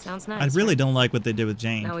 Sounds nice. I really right? don't like what they did with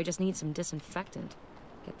Jane. Now we just need some disinfectant.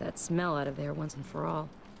 Get that smell out of there once and for all.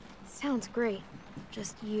 Sounds great.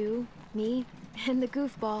 Just you, me, and the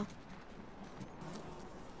goofball.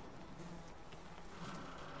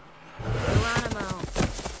 Geronimo.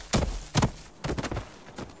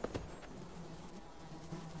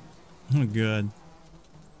 Oh, good.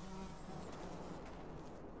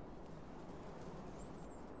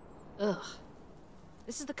 Ugh.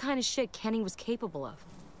 This is the kind of shit Kenny was capable of.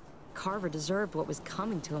 Carver deserved what was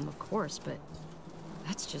coming to him, of course, but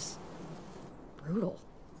that's just brutal.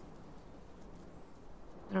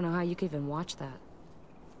 I don't know how you could even watch that.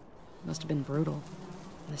 It must have been brutal.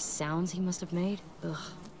 And the sounds he must have made,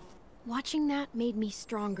 ugh. Watching that made me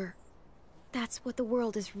stronger. That's what the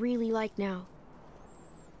world is really like now.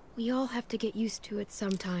 We all have to get used to it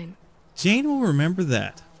sometime. Jane will remember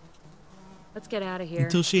that. Let's get out of here.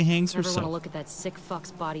 Until she hangs Never herself. want to look at that sick fuck's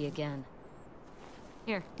body again.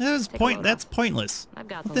 Here. That's pointless. I've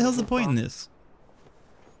got What the hell's the point in this?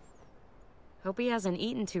 Hope he hasn't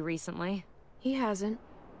eaten too recently. He hasn't.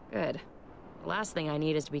 Good. The last thing I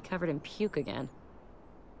need is to be covered in puke again.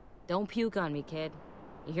 Don't puke on me, kid.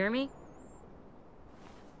 You hear me?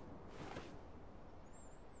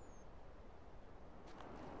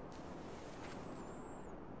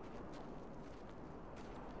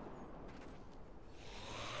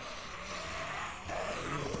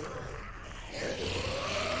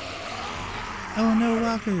 Oh no,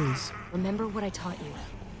 walkers. Remember what I taught you.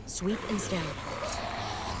 Sweep and stab.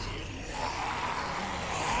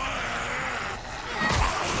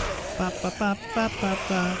 Ba ba ba ba ba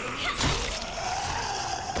ba.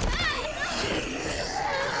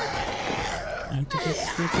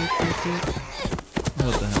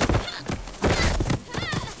 What the hell?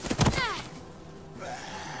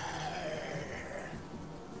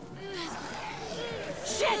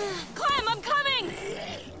 Shit! Clem, I'm coming!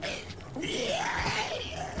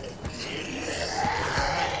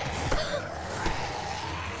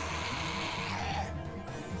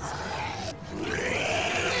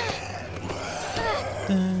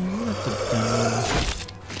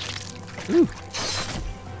 Ooh.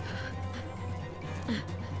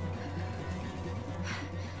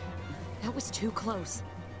 That was too close.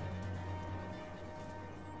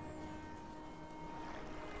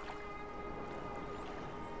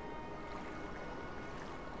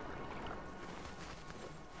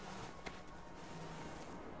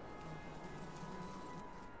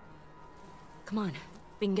 Come on,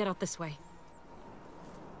 we can get out this way.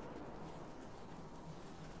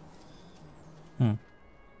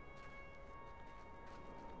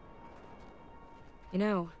 You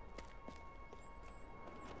know,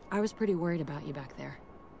 I was pretty worried about you back there.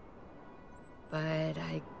 But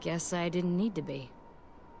I guess I didn't need to be.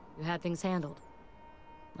 You had things handled.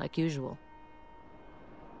 Like usual.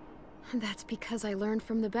 That's because I learned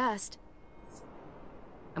from the best.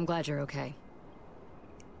 I'm glad you're okay.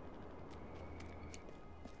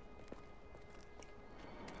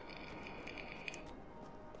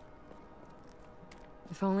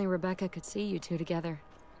 If only Rebecca could see you two together.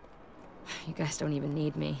 You guys don't even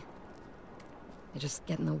need me. They just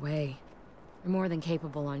get in the way. You're more than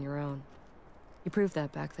capable on your own. You proved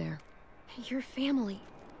that back there. You're family.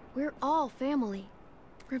 We're all family.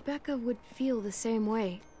 Rebecca would feel the same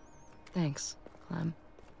way. Thanks, Clem.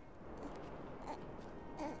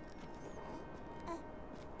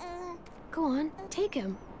 Go on, take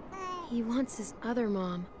him. He wants his other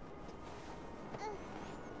mom.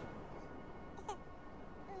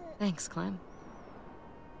 Thanks, Clem.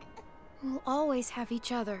 We'll always have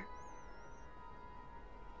each other.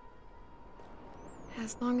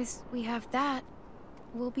 As long as we have that,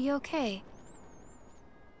 we'll be okay.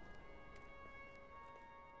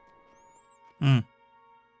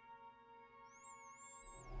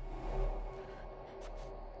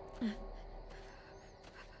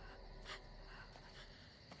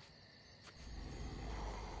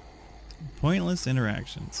 Pointless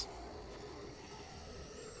interactions.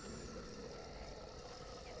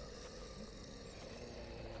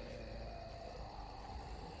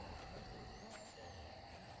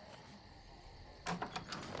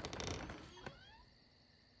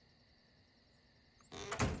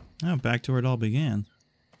 Oh, back to where it all began.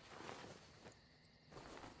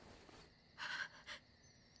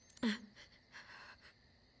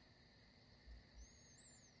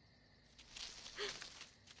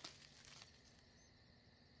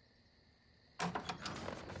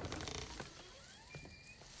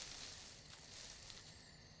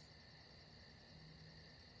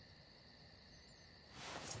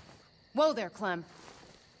 Whoa there, Clem.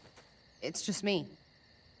 It's just me.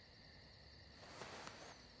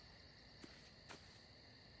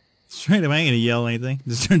 Straight up, I ain't gonna yell anything.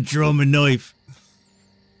 Just gonna draw my knife.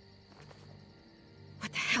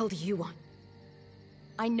 What the hell do you want?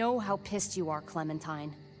 I know how pissed you are,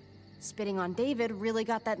 Clementine. Spitting on David really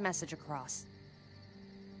got that message across.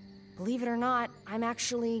 Believe it or not, I'm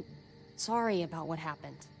actually sorry about what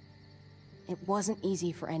happened. It wasn't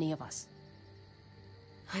easy for any of us.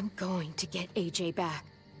 I'm going to get AJ back.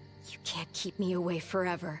 You can't keep me away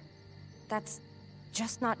forever. That's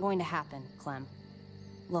just not going to happen, Clem.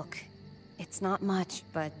 Look, it's not much,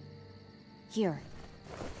 but... here.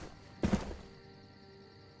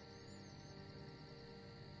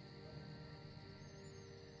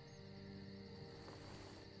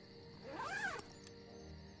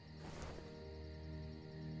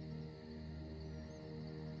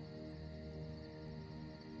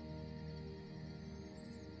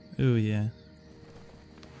 Ooh, yeah.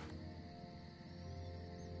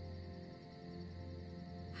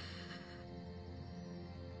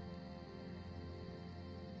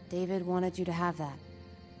 David wanted you to have that.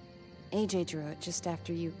 AJ drew it just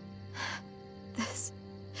after you... This...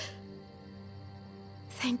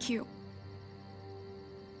 Thank you.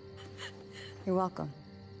 You're welcome.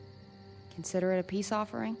 Consider it a peace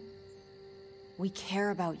offering? We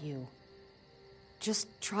care about you.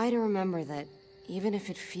 Just try to remember that even if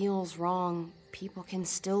it feels wrong, people can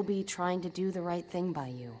still be trying to do the right thing by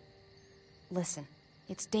you. Listen,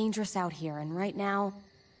 it's dangerous out here, and right now,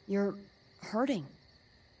 you're hurting.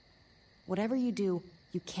 Whatever you do,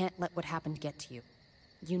 you can't let what happened get to you.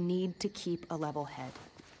 You need to keep a level head.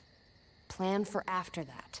 Plan for after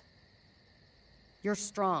that. You're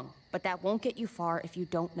strong, but that won't get you far if you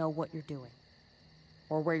don't know what you're doing.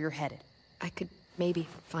 Or where you're headed. I could maybe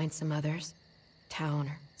find some others. Town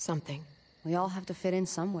or something. We all have to fit in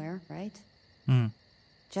somewhere, right?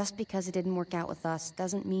 Just because it didn't work out with us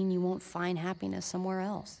doesn't mean you won't find happiness somewhere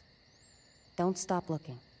else. Don't stop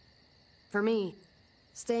looking. For me,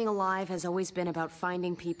 staying alive has always been about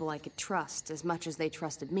finding people I could trust as much as they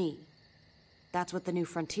trusted me. That's what the new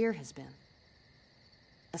frontier has been.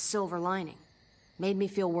 A silver lining. Made me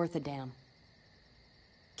feel worth a damn.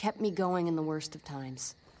 Kept me going in the worst of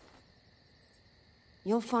times.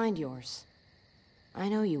 You'll find yours. I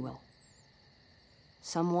know you will.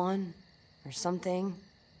 Someone, or something.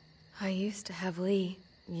 I used to have Lee.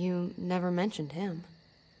 You never mentioned him.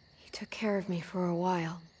 He took care of me for a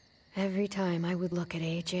while. Every time I would look at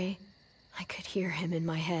AJ, I could hear him in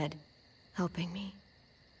my head, helping me,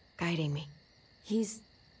 guiding me. He's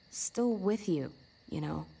still with you, you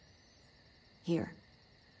know. Here.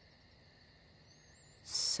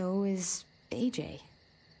 So is AJ.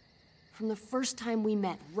 From the first time we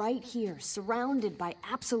met, right here, surrounded by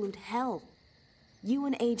absolute hell, you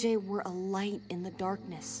and AJ were a light in the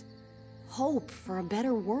darkness. Hope for a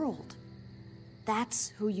better world. That's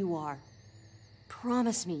who you are.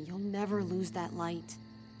 Promise me you'll never lose that light.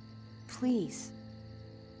 Please.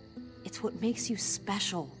 It's what makes you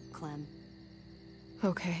special, Clem.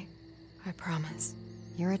 Okay, I promise.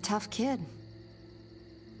 You're a tough kid.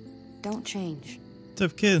 Don't change.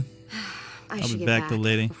 Tough kid. I'll be get back to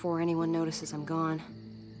lady. Before anyone notices I'm gone.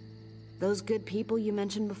 Those good people you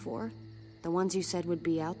mentioned before, the ones you said would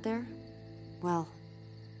be out there, well,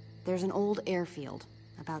 there's an old airfield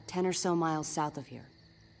about 10 or so miles south of here.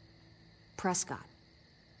 Prescott.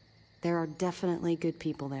 There are definitely good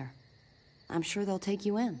people there. I'm sure they'll take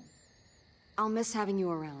you in. I'll miss having you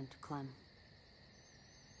around, Clem.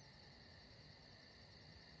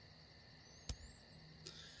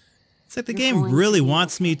 It's like the game really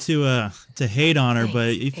wants me to hate on her, but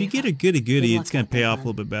if you get a goody-goody, it's gonna pay off a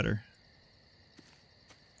little bit better.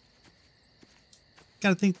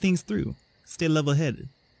 Gotta think things through. Stay level-headed.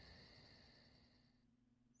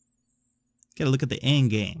 Gotta look at the end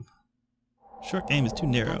game. Short game is too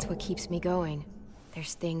narrow. That's what keeps me going.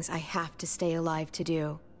 There's things I have to stay alive to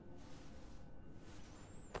do.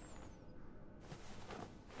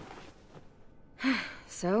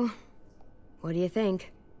 So, What do you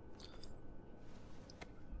think?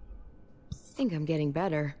 I think I'm getting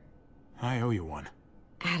better. I owe you one.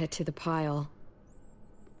 Add it to the pile.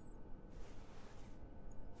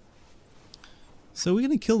 So we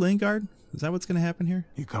gonna kill Lingard? Is that what's gonna happen here?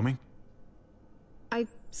 You coming? I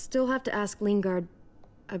still have to ask Lingard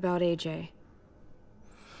about AJ.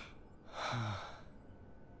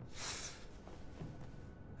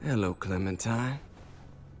 Hello, Clementine.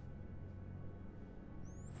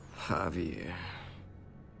 Javier.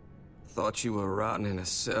 Thought you were rotting in a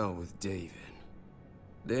cell with David.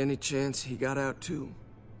 There any chance he got out too?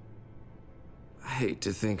 I hate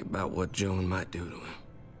to think about what Joan might do to him.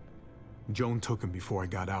 Joan took him before I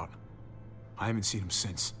got out. I haven't seen him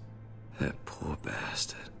since. That poor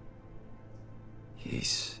bastard.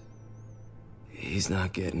 He's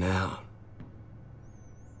not getting out.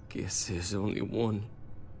 Guess there's only one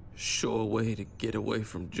sure way to get away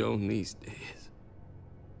from Joan these days.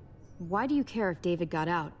 Why do you care if David got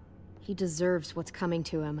out? He deserves what's coming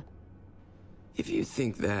to him. If you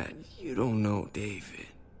think that, you don't know David.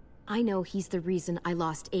 I know he's the reason I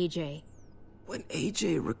lost AJ. When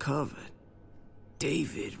AJ recovered,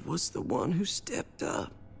 David was the one who stepped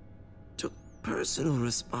up. Took personal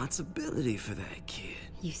responsibility for that kid.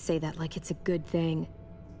 You say that like it's a good thing.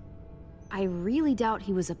 I really doubt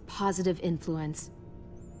he was a positive influence.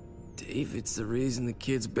 David's the reason the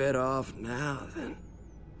kid's better off now than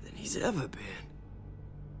he's ever been.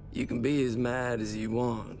 You can be as mad as you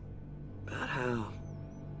want about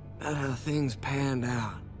how things panned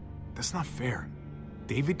out. That's not fair.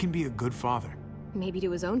 David can be a good father. Maybe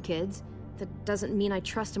to his own kids. That doesn't mean I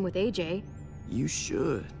trust him with AJ. You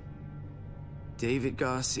should. David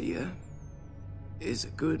Garcia is a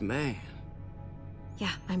good man.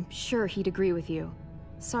 Yeah, I'm sure he'd agree with you.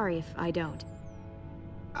 Sorry if I don't.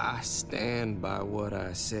 I stand by what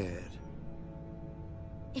I said.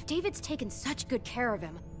 If David's taken such good care of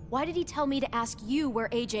him, why did he tell me to ask you where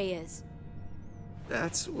AJ is?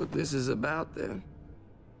 That's what this is about, then.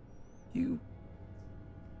 You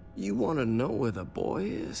want to know where the boy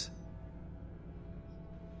is?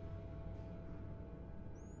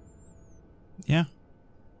 Yeah.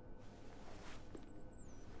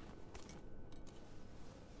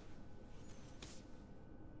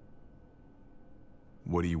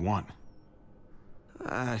 What do you want?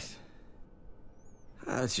 I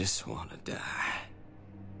just want to die.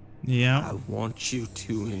 Yeah. I want you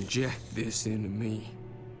to inject this into me.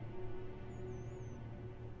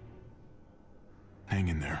 Hang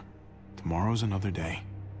in there. Tomorrow's another day.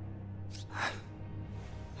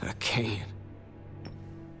 I can't.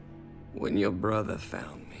 When your brother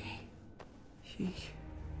found me,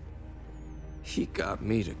 he got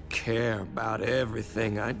me to care about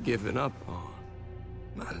everything I'd given up on.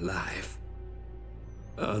 My life.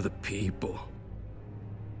 Other people.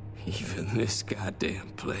 Even this goddamn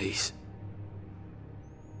place.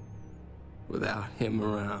 Without him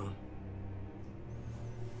around,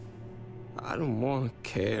 I don't want to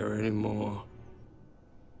care anymore.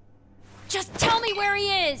 Just tell me where he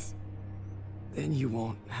is! Then you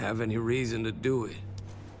won't have any reason to do it.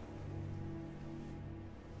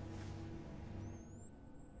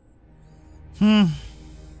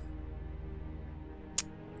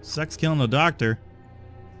 Sucks killing a doctor.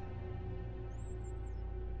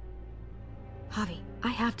 Javi, I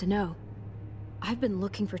have to know. I've been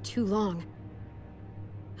looking for too long.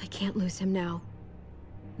 I can't lose him now.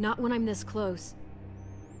 Not when I'm this close.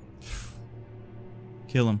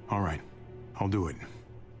 Kill him. All right. I'll do it.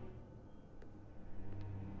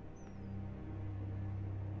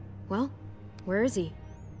 Well, where is he?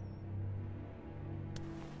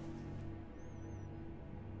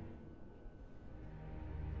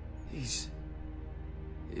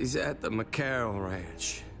 He's at the McCarroll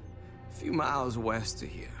Ranch. A few miles west of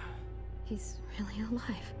here. He's really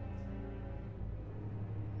alive.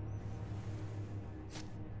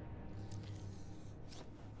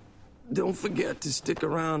 Don't forget to stick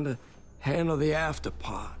around to handle the after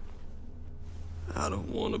part. I don't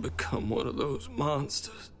want to become one of those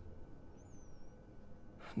monsters.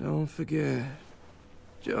 Don't forget,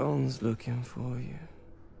 Joan's looking for you.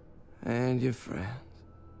 And your friends.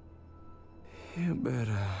 You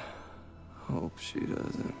better hope she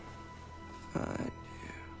doesn't find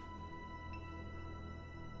you.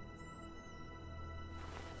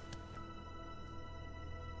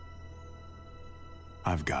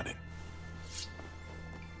 I've got it.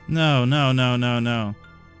 No, no, no, no, no.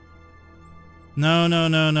 No, no,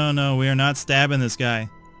 no, no, no. We are not stabbing this guy.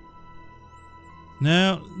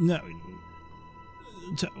 No, no.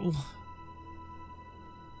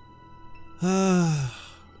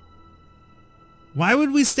 Why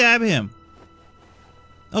would we stab him?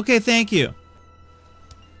 Okay, thank you.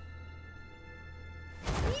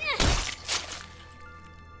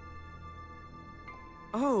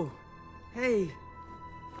 Oh, hey.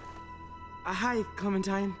 Hi,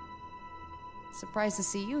 Clementine. Surprised to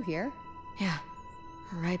see you here. Yeah,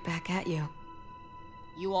 right back at you.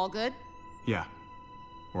 You all good? Yeah,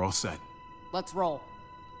 we're all set. Let's roll.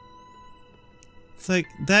 It's like,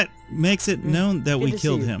 that makes it known that we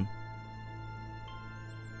killed him.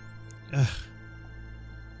 Ugh.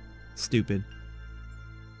 Stupid.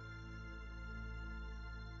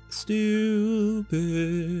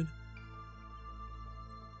 Stupid.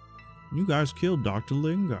 You guys killed Dr.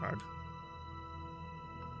 Lingard.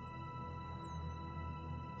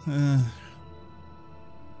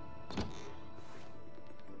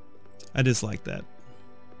 I dislike that.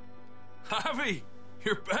 Javi,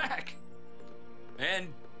 you're back. And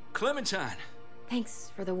Clementine.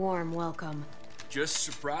 Thanks for the warm welcome. Just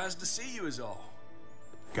surprised to see you is all.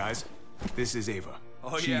 Guys, this is Ava.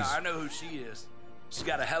 Oh yeah, I know who she is. She's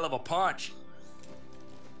got a hell of a punch.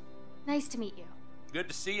 Nice to meet you. Good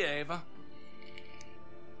to see you, Ava.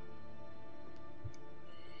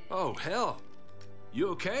 Oh, hell. You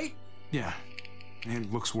okay? Yeah, it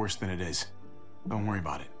looks worse than it is. Don't worry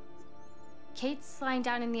about it. Kate's lying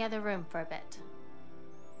down in the other room for a bit.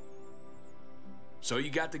 So you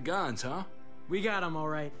got the guns, huh? We got them all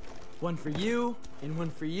right. One for you, and one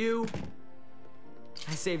for you.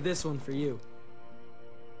 I saved this one for you.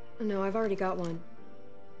 No, I've already got one.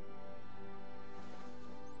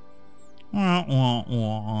 Wah, wah,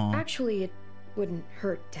 wah. Actually, it wouldn't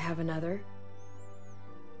hurt to have another.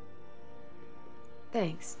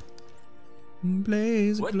 Thanks.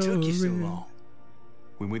 Blaze What glory. took you so long?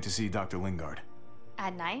 We went to see Dr. Lingard.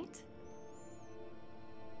 At night?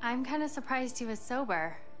 I'm kind of surprised he was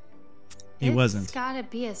sober. He wasn't. It's gotta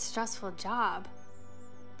be a stressful job.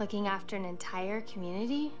 Looking after an entire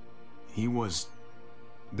community? He was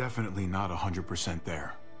definitely not 100%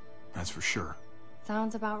 there. That's for sure.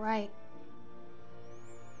 Sounds about right.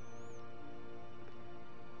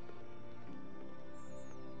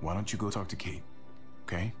 Why don't you go talk to Kate,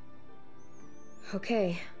 okay?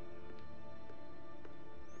 Okay.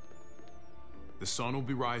 The sun will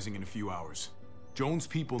be rising in a few hours. Joan's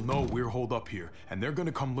people know we're holed up here, and they're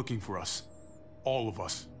gonna come looking for us. All of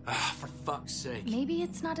us. Ah, for fuck's sake. Maybe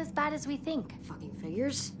it's not as bad as we think. Fucking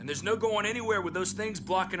figures. And there's no going anywhere with those things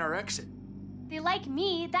blocking our exit. They like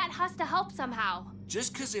me, that has to help somehow.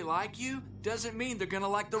 Just because they like you doesn't mean they're gonna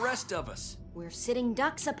like the rest of us. We're sitting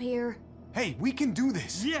ducks up here. Hey, we can do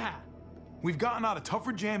this! Yeah! We've gotten out of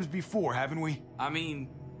tougher jams before, haven't we? I mean,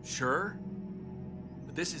 sure.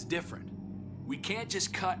 But this is different. We can't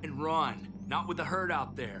just cut and run. Not with the herd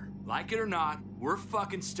out there. Like it or not, we're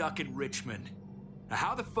fucking stuck in Richmond. Now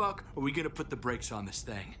how the fuck are we gonna put the brakes on this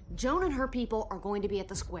thing? Joan and her people are going to be at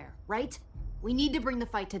the square, right? We need to bring the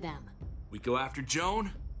fight to them. We go after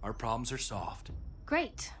Joan, our problems are solved.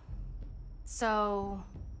 Great. So,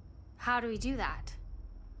 how do we do that?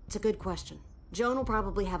 It's a good question. Joan will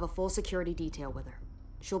probably have a full security detail with her.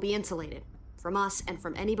 She'll be insulated. From us and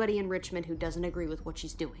from anybody in Richmond who doesn't agree with what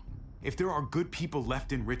she's doing. If there are good people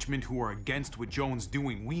left in Richmond who are against what Joan's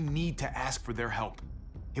doing, we need to ask for their help.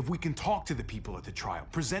 If we can talk to the people at the trial,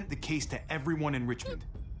 present the case to everyone in Richmond,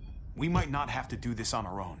 we might not have to do this on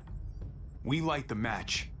our own. We light the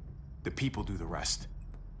match, the people do the rest.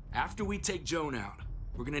 After we take Joan out,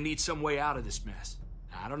 we're gonna need some way out of this mess.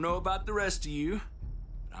 I don't know about the rest of you,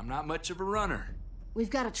 but I'm not much of a runner. We've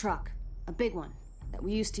got a truck, a big one, that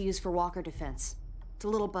we used to use for walker defense. It's a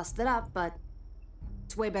little busted up, but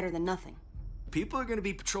it's way better than nothing. People are gonna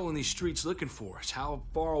be patrolling these streets looking for us. How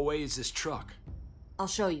far away is this truck? I'll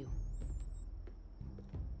show you.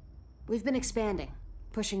 We've been expanding,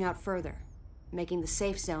 pushing out further, making the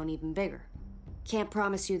safe zone even bigger. Can't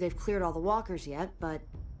promise you they've cleared all the walkers yet, but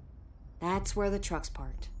that's where the truck's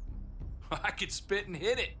parked. I could spit and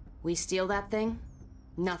hit it. We steal that thing,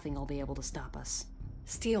 nothing will be able to stop us.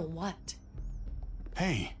 Steal what?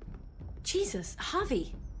 Hey. Jesus,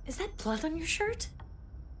 Javi, is that blood on your shirt?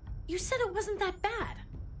 You said it wasn't that bad.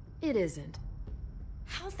 It isn't.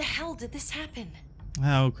 How the hell did this happen?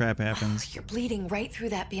 How crap happens. Oh, you're bleeding right through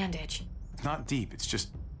that bandage. It's not deep, it's just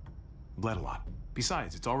bled a lot.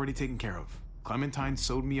 Besides, it's already taken care of. Clementine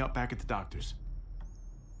sewed me up back at the doctor's.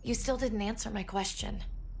 You still didn't answer my question.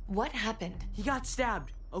 What happened? He got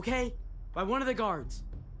stabbed, okay? By one of the guards.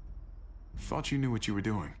 Thought you knew what you were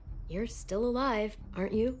doing. You're still alive,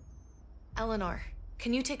 aren't you? Eleanor,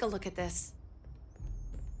 can you take a look at this?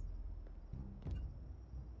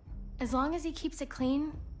 As long as he keeps it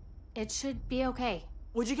clean, it should be okay.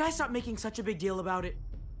 Would you guys stop making such a big deal about it?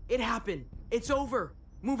 It happened. It's over.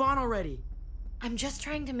 Move on already. I'm just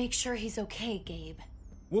trying to make sure he's okay, Gabe.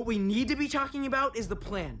 What we need to be talking about is the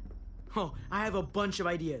plan. Oh, I have a bunch of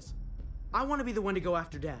ideas. I want to be the one to go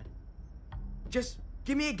after Dad. Just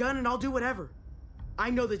give me a gun and I'll do whatever. I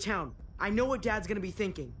know the town. I know what Dad's gonna be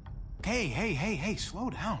thinking. Hey, slow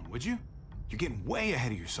down, would you? You're getting way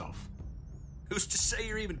ahead of yourself. Who's to say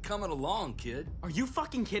you're even coming along, kid? Are you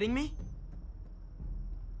fucking kidding me?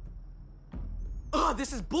 Ugh,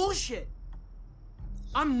 this is bullshit!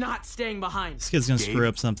 I'm not staying behind. This kid's gonna screw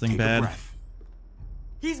up something bad.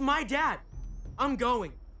 He's my dad. I'm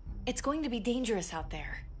going. It's going to be dangerous out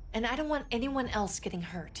there, and I don't want anyone else getting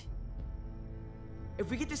hurt. If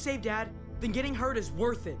we get to save Dad, then getting hurt is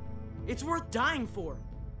worth it. It's worth dying for.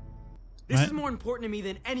 This is more important to me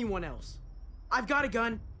than anyone else. I've got a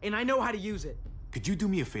gun, and I know how to use it. Could you do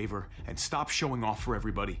me a favor and stop showing off for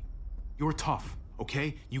everybody? You're tough,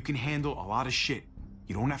 okay? You can handle a lot of shit.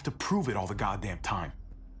 You don't have to prove it all the goddamn time.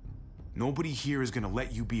 Nobody here is gonna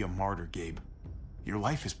let you be a martyr, Gabe. Your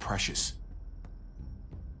life is precious.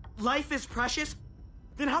 Life is precious?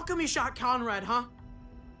 Then how come you shot Conrad, huh?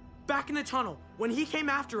 Back in the tunnel, when he came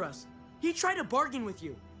after us, he tried to bargain with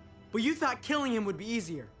you, but you thought killing him would be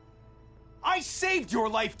easier. I saved your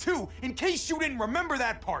life too, in case you didn't remember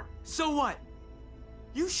that part. So what?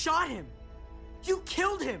 You shot him. You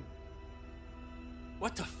killed him.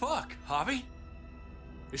 What the fuck, Javi?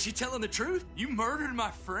 Is she telling the truth? You murdered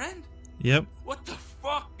my friend? Yep. What the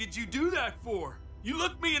fuck did you do that for? You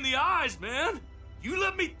looked me in the eyes, man. You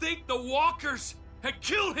let me think the walkers had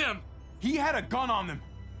killed him. He had a gun on them.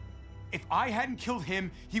 If I hadn't killed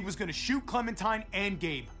him, he was gonna shoot Clementine and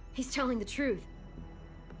Gabe. He's telling the truth.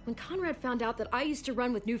 When Conrad found out that I used to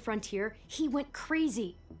run with New Frontier, he went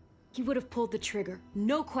crazy. He would have pulled the trigger,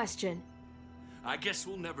 no question. I guess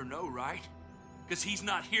we'll never know, right? Because he's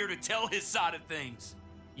not here to tell his side of things.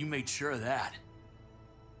 You made sure of that.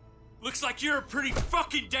 Looks like you're a pretty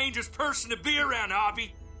fucking dangerous person to be around,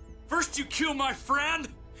 Javi. First you kill my friend,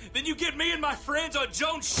 then you get me and my friends on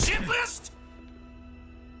Joan's shit list?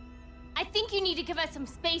 I think you need to give us some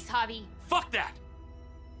space, Javi. Fuck that.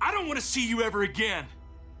 I don't want to see you ever again.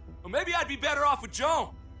 Well, maybe I'd be better off with Joan.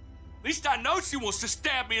 At least I know she wants to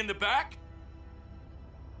stab me in the back.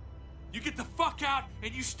 You get the fuck out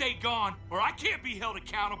and you stay gone, or I can't be held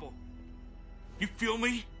accountable. You feel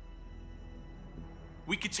me?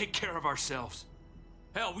 We can take care of ourselves.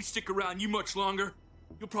 Hell, we stick around you much longer,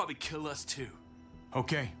 you'll probably kill us too.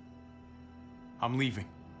 Okay. I'm leaving.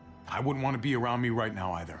 I wouldn't want to be around me right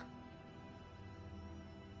now either.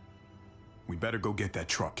 We better go get that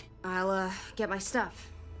truck. I'll, get my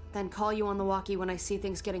stuff. Then call you on the walkie when I see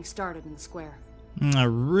things getting started in the square. I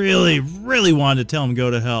really, really wanted to tell him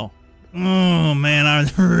go to hell. Oh, man, I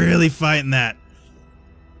was really fighting that.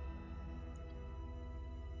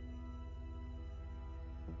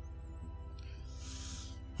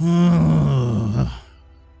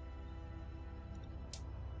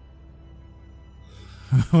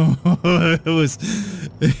 It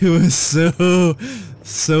was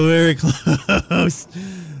so very close.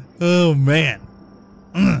 Oh man.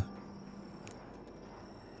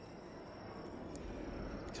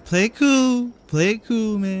 Play it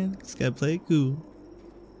cool, man. Just gotta play it cool.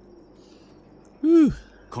 Whew.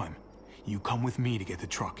 Clem, you come with me to get the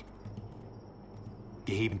truck.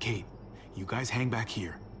 Gabe and Kate, you guys hang back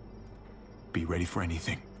here. Be ready for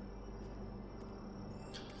anything.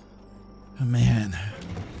 Oh, man.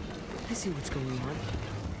 I see what's going on.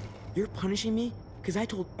 You're punishing me because I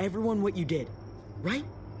told everyone what you did, right?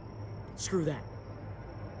 Screw that.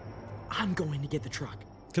 I'm going to get the truck.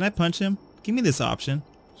 Can I punch him? Give me this option.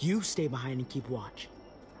 You stay behind and keep watch.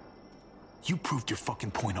 You proved your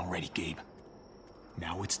fucking point already, Gabe.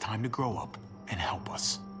 Now it's time to grow up and help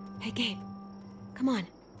us. Hey, Gabe. Come on.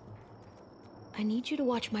 I need you to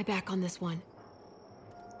watch my back on this one.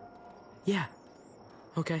 Yeah.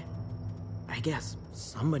 Okay. I guess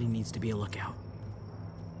somebody needs to be a lookout.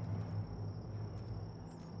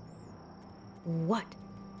 What?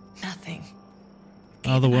 Nothing.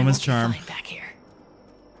 Oh, the woman's charm. Fine back here.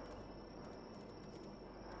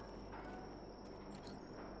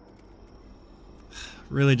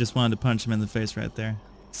 Really just wanted to punch him in the face right there.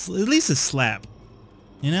 At least a slap.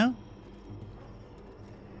 You know?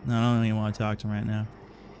 No, I don't even want to talk to him right now.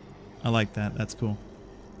 I like that. That's cool.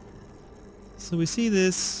 So we see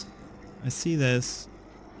this. I see this.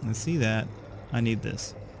 I see that. I need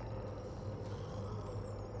this.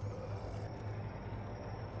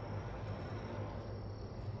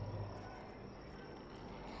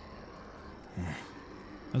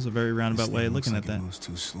 That was a very roundabout way of looking at that. It moves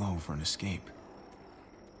too slow for an escape.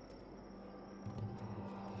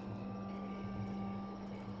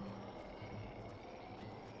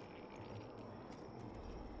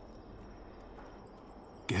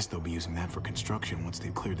 Guess they'll be using that for construction once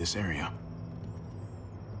they've cleared this area.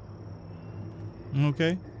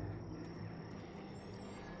 Okay.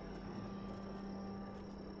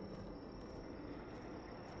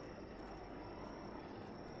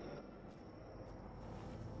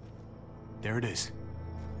 There it is.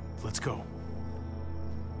 Let's go.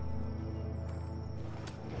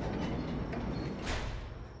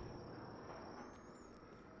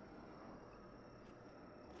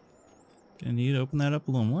 Gonna need to open that up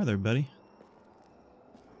a little more there, buddy.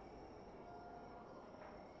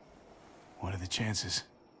 What are the chances?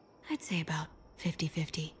 I'd say about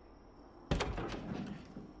 50-50.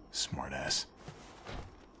 Smart ass.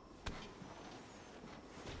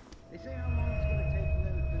 They say how long it's gonna take for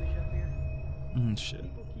them to finish up here. Shit.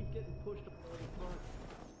 People keep getting pushed apart.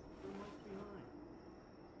 They're months behind.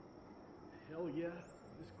 Hell yeah,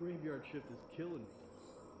 this graveyard shift is killing me.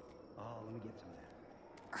 Oh, let me get some of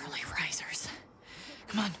that. Early risers.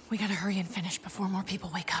 Come on, we gotta hurry and finish before more people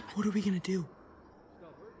wake up. What are we gonna do?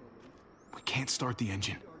 We can't start the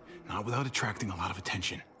engine. Not without attracting a lot of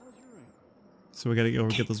attention. So we gotta go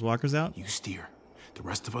get those walkers out? You steer. The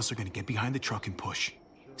rest of us are gonna get behind the truck and push.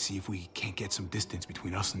 See if we can't get some distance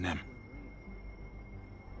between us and them.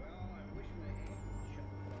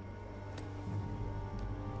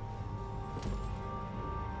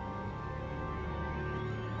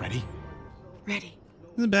 Ready? Ready.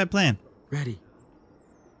 This is a bad plan. Ready.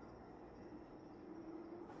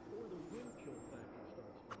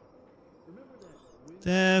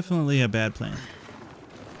 Definitely a bad plan.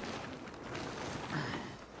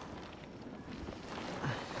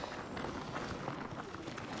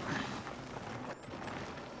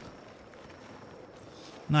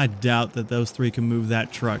 And I doubt that those three can move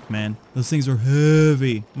that truck, man. Those things are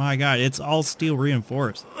heavy. My God, it's all steel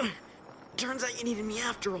reinforced. Turns out you needed me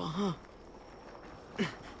after all, huh?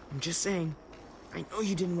 I'm just saying. I know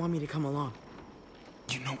you didn't want me to come along.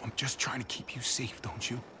 You know I'm just trying to keep you safe, don't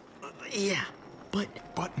you? Yeah, but...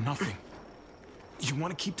 But nothing. You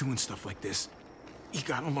want to keep doing stuff like this, you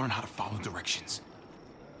gotta learn how to follow directions.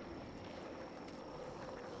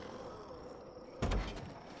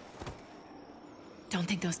 Don't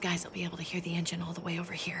think those guys will be able to hear the engine all the way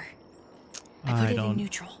over here. I I put it don't in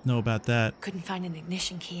neutral. know about that. Couldn't find an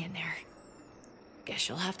ignition key in there. Guess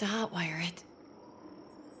you'll have to hotwire it.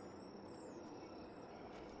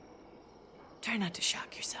 Try not to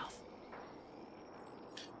shock yourself.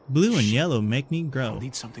 Blue and yellow make me grow. I'll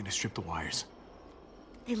need something to strip the wires.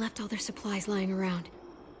 They left all their supplies lying around.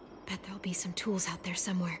 Bet there'll be some tools out there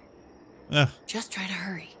somewhere. Ugh. Just try to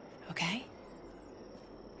hurry, okay?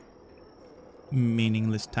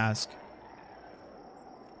 Meaningless task.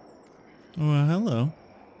 Well, hello.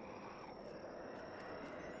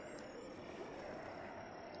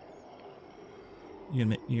 You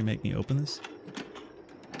gonna make me open this?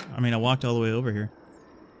 I mean, I walked all the way over here.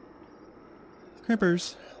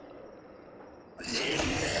 Crimpers.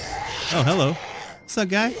 Oh, hello. What's up,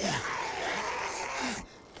 guy?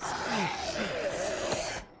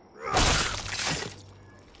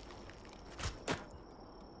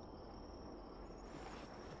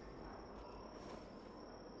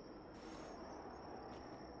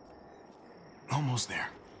 Almost there.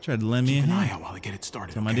 Tried to lend me a Keep an eye hand. out while I get it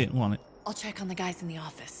started. Tell him I didn't want it. I'll check on the guys in the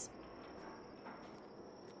office.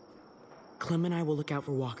 Clem and I will look out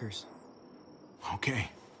for walkers. Okay.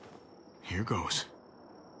 Here goes.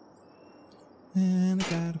 And I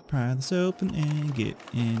gotta pry this open and get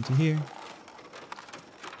into here.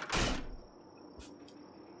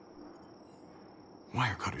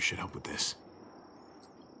 Wire cutter should help with this.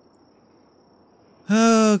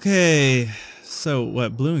 Okay. So,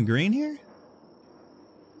 what, blue and green here?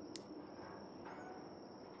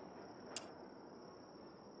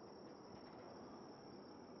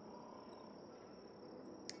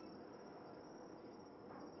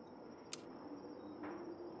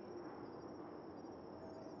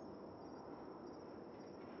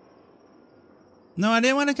 No, I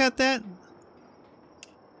didn't want to cut that.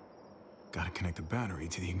 Gotta connect the battery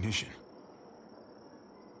to the ignition.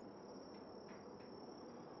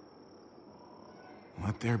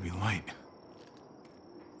 Let there be light.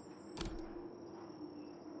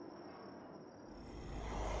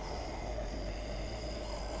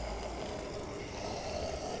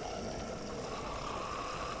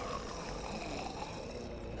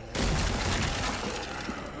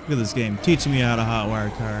 Look at this game, teaching me how to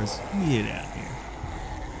hotwire cars. Get out of here.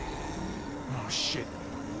 Oh, shit.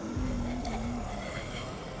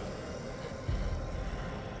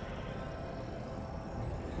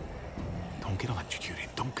 Don't get electrocuted.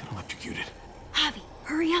 Don't get electrocuted. Javi,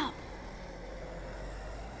 hurry up.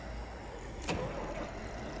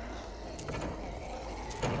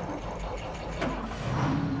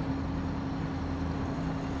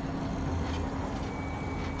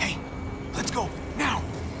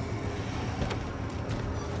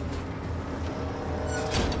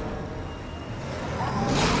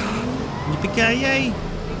 Yippee-ki-yay!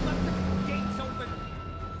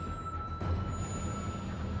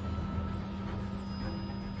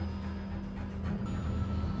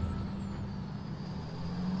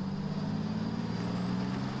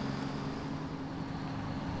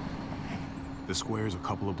 The square's a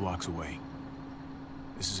couple of blocks away.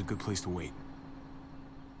 This is a good place to wait.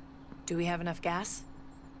 Do we have enough gas?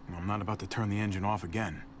 I'm not about to turn the engine off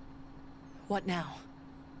again. What now?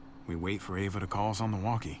 We wait for Ava to call us on the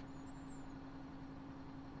walkie.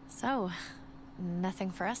 So,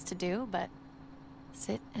 nothing for us to do but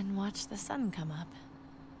sit and watch the sun come up.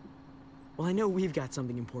 Well, I know we've got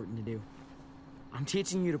something important to do. I'm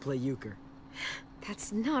teaching you to play euchre.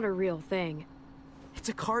 That's not a real thing. It's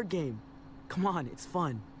a card game. Come on, it's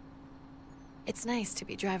fun. It's nice to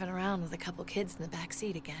be driving around with a couple kids in the back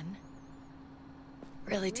seat again.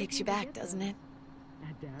 Really takes you back, doesn't it?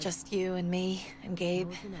 Just you and me and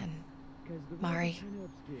Gabe and Mari.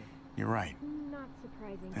 You're right.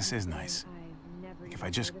 This is nice. If I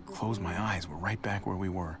just close my eyes, we're right back where we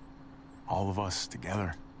were. All of us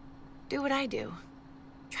together. Do what I do.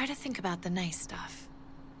 Try to think about the nice stuff.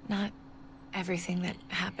 Not everything that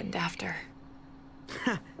happened after.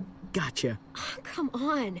 Gotcha. Oh, come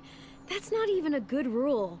on. That's not even a good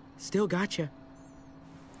rule. Still gotcha.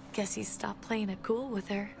 Guess he stopped playing it cool with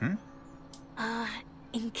her.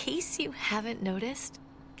 In case you haven't noticed,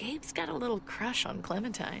 Gabe's got a little crush on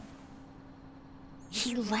Clementine.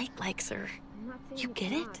 He likes her. You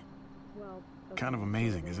get it? Kind of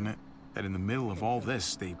amazing, isn't it? That in the middle of all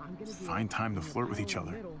this, they find time to flirt with each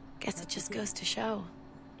other. Guess it just goes to show.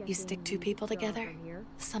 You stick two people together,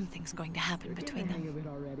 something's going to happen between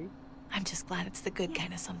them. I'm just glad it's the good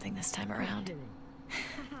kind of something this time around.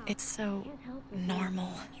 It's so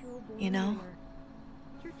normal, you know?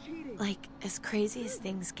 Like, as crazy as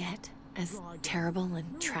things get, as terrible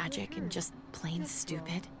and tragic and just plain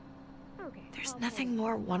stupid, there's nothing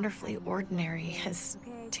more wonderfully ordinary as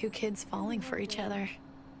two kids falling for each other.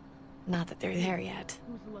 Not that they're there yet,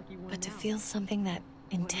 but to feel something that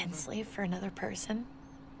intensely for another person.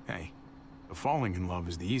 Hey, the falling in love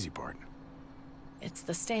is the easy part. It's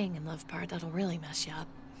the staying in love part that'll really mess you up.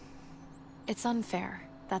 It's unfair,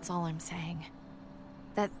 that's all I'm saying.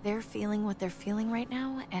 That they're feeling what they're feeling right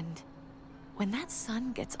now, and when that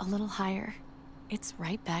sun gets a little higher, it's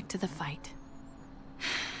right back to the fight.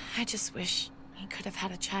 I just wish he could have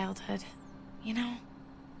had a childhood, you know?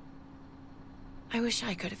 I wish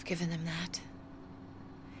I could have given them that.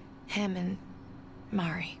 Him and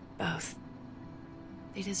Mari, both.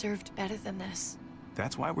 They deserved better than this.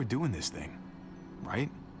 That's why we're doing this thing, right?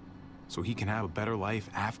 So he can have a better life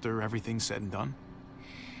after everything's said and done?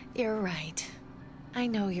 You're right. I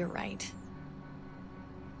know you're right.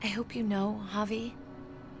 I hope you know, Javi,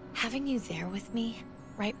 having you there with me,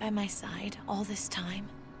 right by my side, all this time,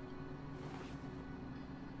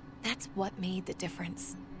 that's what made the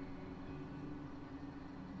difference.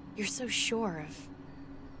 You're so sure of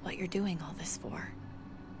what you're doing all this for.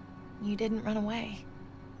 You didn't run away.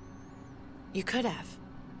 You could have.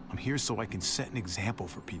 I'm here so I can set an example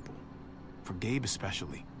for people. For Gabe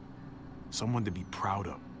especially. Someone to be proud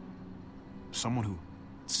of. Someone who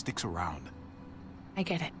sticks around. I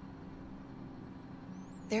get it.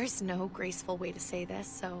 There's no graceful way to say this,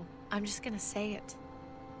 so I'm just gonna say it.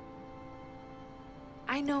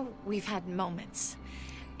 I know we've had moments,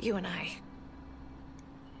 you and I.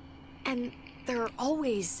 And they're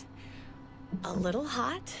always a little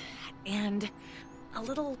hot, and a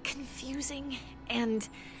little confusing, and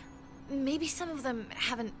maybe some of them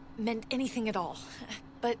haven't meant anything at all.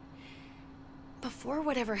 But before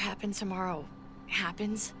whatever happens tomorrow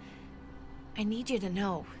happens, I need you to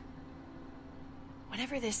know,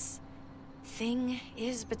 whatever this thing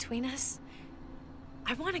is between us,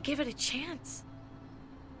 I want to give it a chance.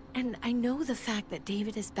 And I know the fact that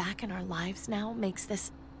David is back in our lives now makes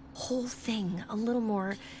this whole thing a little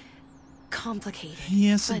more complicated.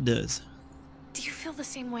 Yes, it does. Do you feel the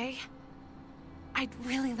same way? I'd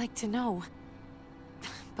really like to know.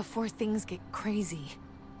 Before things get crazy.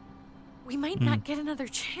 We might not get another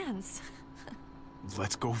chance.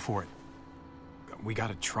 Let's go for it. We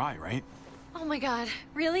gotta try, right? Oh my god,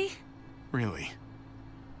 really? Really.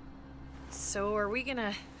 So are we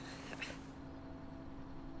gonna...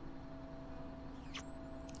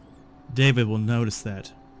 David will notice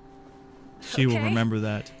that. She will remember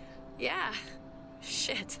that. Yeah.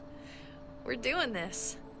 Shit. We're doing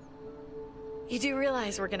this. You do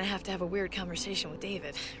realize we're gonna have to have a weird conversation with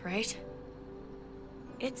David, right?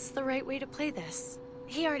 It's the right way to play this.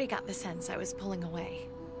 He already got the sense I was pulling away.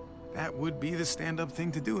 That would be the stand-up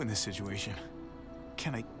thing to do in this situation.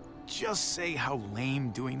 Can I just say how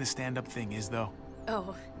lame doing the stand-up thing is, though?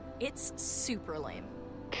 Oh, It's super lame.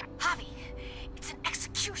 Javi, it's an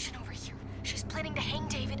execution over here. She's planning to hang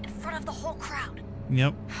David in front of the whole crowd.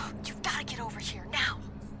 Yep. You've got to get over here, now.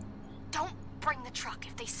 Don't bring the truck.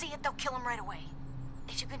 If they see it, they'll kill him right away.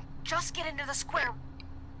 If you can just get into the square...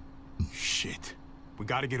 Shit. We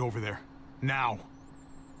gotta get over there. Now.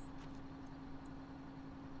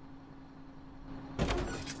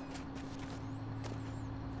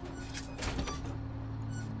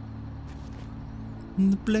 In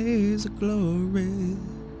the blaze of glory.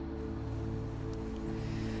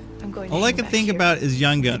 I'm going to All I can think about is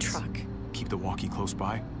Young Guns. Keep the walkie close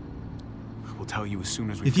by. We'll tell you as soon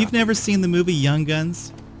as we. If you've never seen the movie Young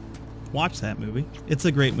Guns, watch that movie. It's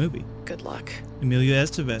a great movie. Good luck. Emilio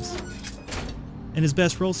Estevez. And his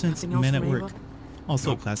best role since Men at Work.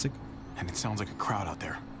 Also a classic. And it sounds like a crowd out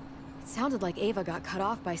there. It sounded like Ava got cut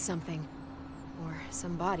off by something. Or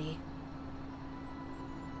somebody.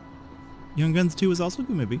 Young Guns 2 is also a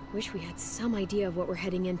good movie. Wish we had some idea of what we're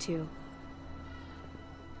heading into.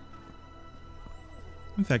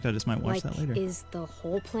 In fact, I just might watch that later. Is the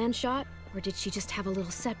whole plan shot? Or did she just have a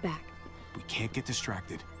little setback? We can't get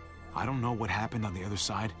distracted. I don't know what happened on the other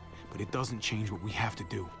side, but it doesn't change what we have to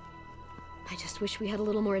do. I just wish we had a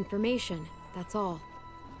little more information, that's all.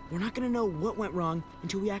 We're not gonna know what went wrong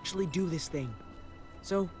until we actually do this thing.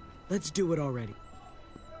 So, let's do it already.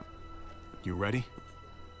 You ready?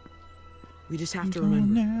 We just have to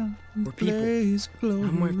remember, we're people,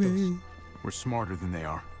 not muertos. We're smarter than they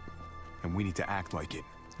are, and we need to act like it.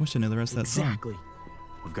 Wish I knew the rest of that song. Exactly.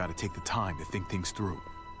 We've got to take the time to think things through.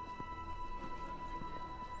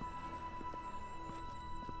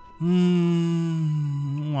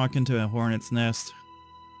 Walk into a hornet's nest.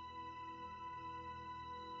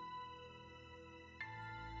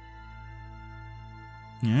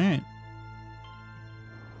 Alright.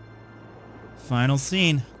 Final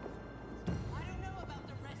scene.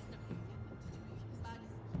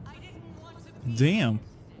 Damn.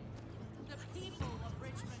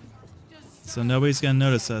 So nobody's gonna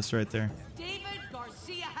notice us right there. David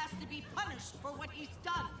Garcia has to be punished for what he's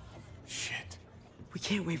done. Shit. We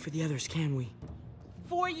can't wait for the others, can we?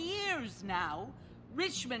 For years now,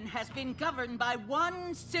 Richmond has been governed by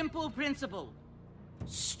one simple principle.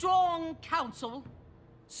 Strong council,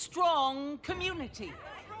 strong community.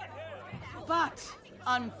 But,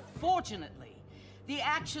 unfortunately, the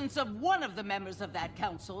actions of one of the members of that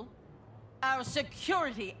council, our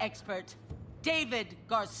security expert, David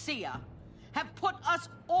Garcia, have put us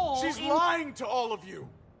all She's lying to all of you!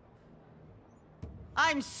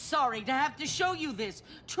 I'm sorry to have to show you this.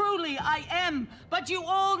 Truly, I am. But you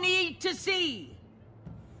all need to see.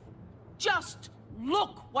 Just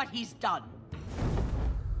look what he's done.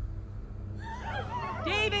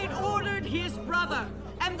 David ordered his brother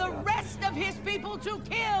and the rest of his people to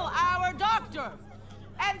kill our doctor.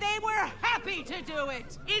 And they were happy to do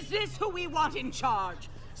it. Is this who we want in charge?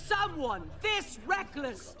 Someone this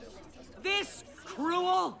reckless, this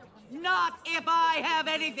cruel? Not if I have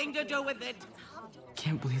anything to do with it.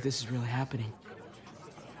 Can't believe this is really happening.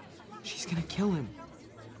 She's gonna kill him.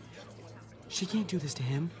 She can't do this to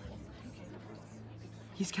him.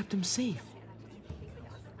 He's kept him safe.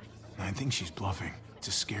 I think she's bluffing. It's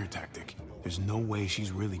a scare tactic. There's no way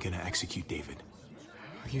she's really gonna execute David.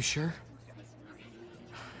 Are you sure?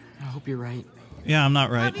 I hope you're right. Yeah, I'm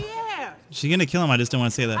not right. Javier! She's gonna kill him, I just don't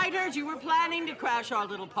want to say that. I'd heard you were planning to crash our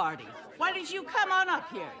little party. Why didn't you come on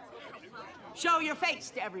up here? Show your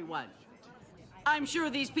face to everyone. I'm sure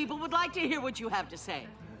these people would like to hear what you have to say.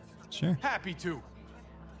 Sure. Happy to.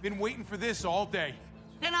 Been waiting for this all day.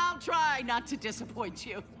 Then I'll try not to disappoint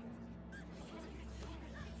you.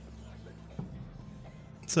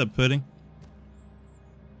 What's up, Pudding?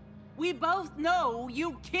 We both know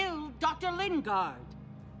you killed Dr. Lingard.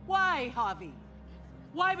 Why, Javi?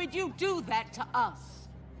 Why would you do that to us?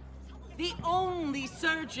 The only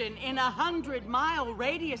surgeon in a 100-mile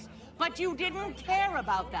radius, but you didn't care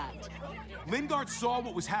about that. Lingard saw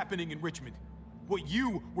what was happening in Richmond, what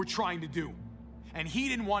you were trying to do, and he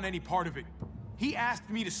didn't want any part of it. He asked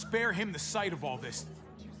me to spare him the sight of all this.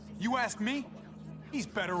 You ask me, he's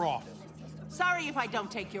better off. Sorry if I don't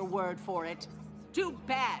take your word for it. Too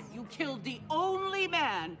bad you killed the only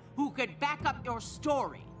man who could back up your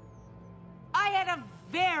story. I had a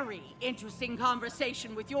very interesting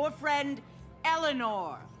conversation with your friend,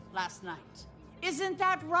 Eleanor, last night. Isn't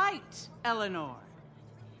that right, Eleanor?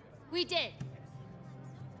 We did.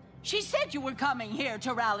 She said you were coming here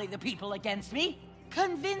to rally the people against me,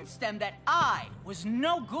 convince them that I was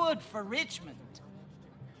no good for Richmond.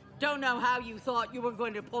 Don't know how you thought you were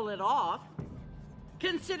going to pull it off,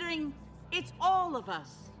 considering it's all of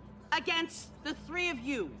us against the three of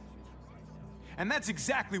you. And that's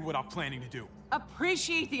exactly what I'm planning to do.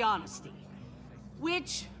 Appreciate the honesty,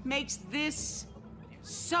 which makes this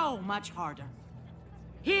so much harder.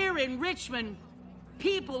 Here in Richmond,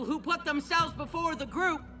 people who put themselves before the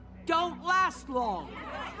group don't last long.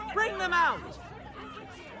 Bring them out.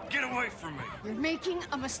 Get away from me. You're making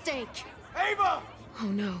a mistake. Ava! Oh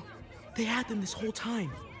no. They had them this whole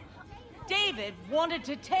time. David wanted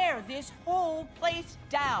to tear this whole place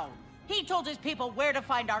down. He told his people where to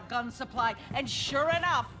find our gun supply, and sure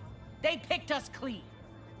enough, they picked us clean.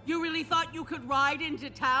 You really thought you could ride into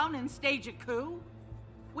town and stage a coup?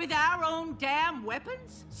 With our own damn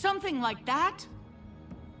weapons? Something like that?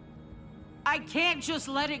 I can't just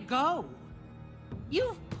let it go.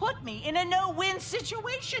 You've put me in a no-win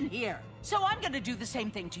situation here, so I'm gonna do the same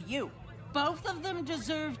thing to you. Both of them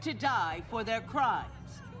deserve to die for their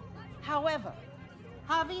crimes. However,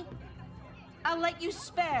 Javi, I'll let you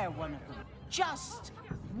spare one of them. Just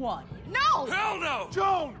one. No! Hell no!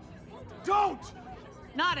 Joan! Don't!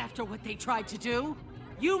 Not after what they tried to do.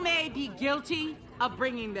 You may be guilty of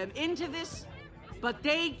bringing them into this, but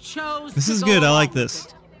they chose This to is go good. I along like with this.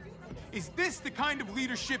 it. Is this the kind of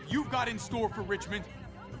leadership you've got in store for Richmond?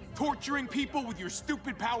 Torturing people with your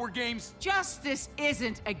stupid power games? Justice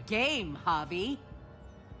isn't a game, Javi.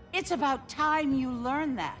 It's about time you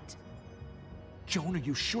learn that. Joan, are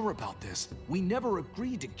you sure about this? We never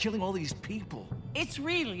agreed to killing all these people. It's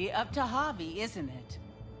really up to Javi, isn't it?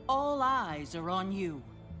 All eyes are on you.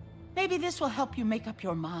 Maybe this will help you make up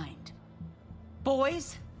your mind.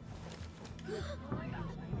 Boys?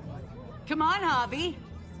 Come on, Javi.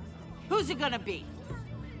 Who's it gonna be?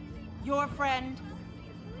 Your friend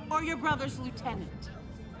or your brother's lieutenant?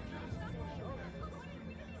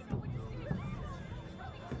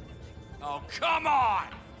 Oh, come on!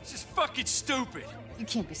 This is fucking stupid. You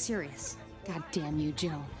can't be serious. God damn you,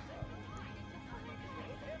 Joan.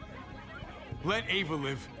 Let Ava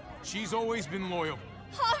live. She's always been loyal.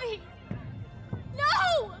 Javi!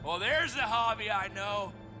 No! Well, there's the hobby I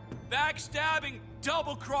know. Backstabbing,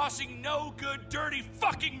 double-crossing, no-good, dirty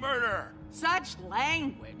fucking murderer. Such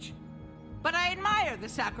language. But I admire the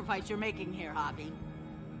sacrifice you're making here, Javi.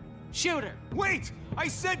 Shoot her. Wait! I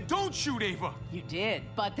said don't shoot Ava! You did,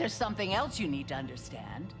 but there's something else you need to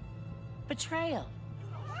understand. Betrayal.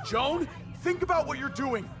 Joan, think about what you're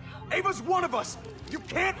doing. Ava's one of us. You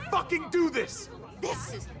can't fucking do this.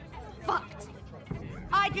 This is fucked.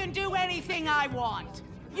 I can do anything I want.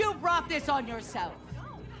 You brought this on yourself.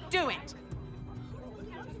 Do it.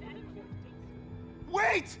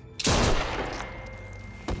 Wait!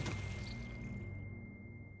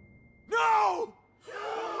 No!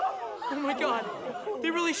 Oh my god.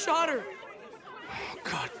 They really shot her.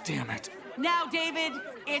 God damn it. Now, David,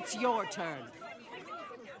 it's your turn.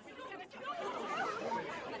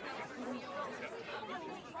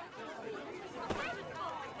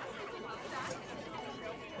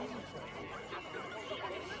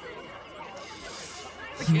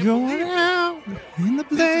 Going out in the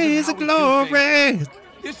blaze of glory.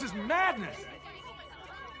 This is madness!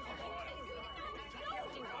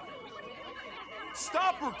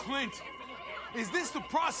 Stop her, Clint! Is this the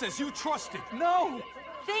process you trusted? No!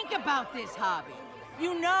 Think about this, Javi.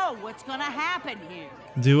 You know what's gonna happen here.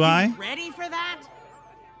 Do I? You ready for that?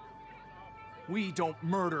 We don't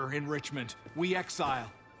murder in Richmond. We exile.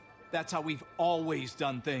 That's how we've always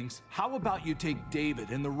done things. How about you take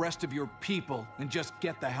David and the rest of your people and just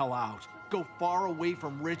get the hell out? Go far away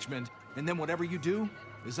from Richmond, and then whatever you do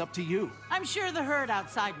is up to you. I'm sure the herd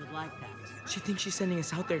outside would like that. She thinks she's sending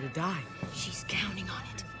us out there to die. She's counting on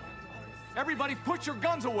it. Everybody put your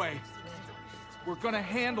guns away. We're gonna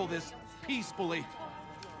handle this peacefully.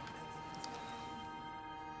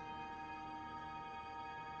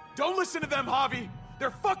 Don't listen to them, Javi!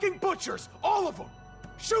 They're fucking butchers! All of them!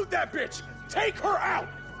 Shoot that bitch! Take her out!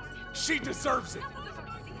 She deserves it!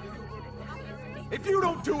 If you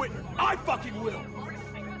don't do it, I fucking will!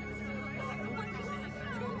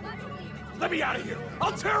 Let me out of here!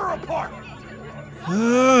 I'll tear her apart!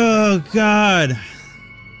 Oh, God.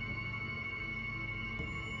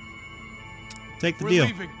 Take the We're deal.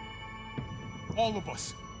 leaving. All of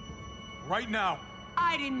us. Right now.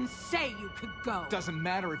 I didn't say you could go. Doesn't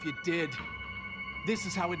matter if you did. This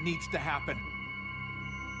is how it needs to happen.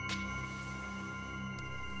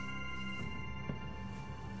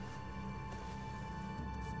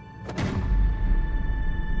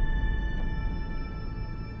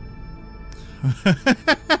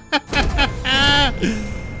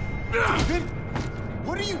 David?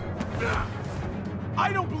 What are you...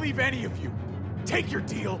 I don't believe any of you. Take your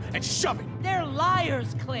deal and shove it. They're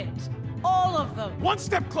liars, Clint. All of them. One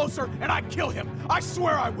step closer and I kill him. I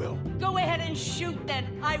swear I will. Go ahead and shoot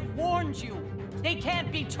then. I warned you. They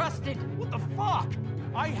can't be trusted. What the fuck?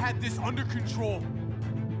 I had this under control.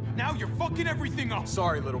 Now you're fucking everything up.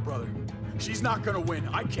 Sorry, little brother. She's not gonna win.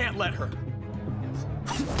 I can't let her.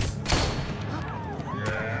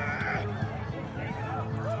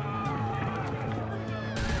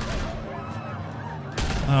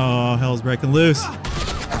 Oh, hell's breaking loose.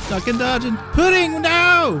 Fucking dodging. Pudding,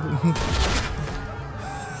 no!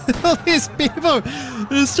 All these people,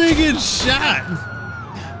 they're still getting shot.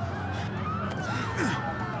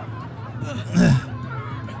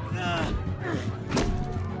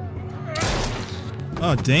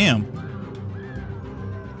 Oh, damn.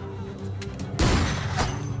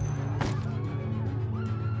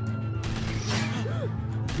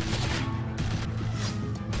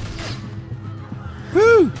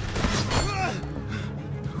 Woo!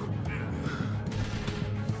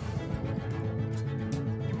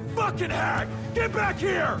 Fucking hag! Get back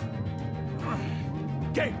here!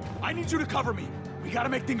 Gabe, I need you to cover me. We gotta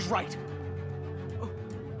make things right.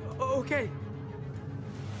 Okay.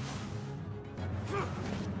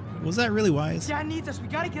 Was that really wise? Dad needs us. We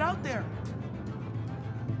gotta get out there.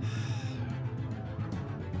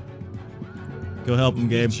 Go help him,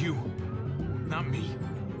 Gabe. It's you, not me.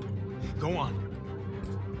 Go on.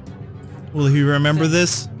 Will he remember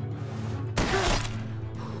this?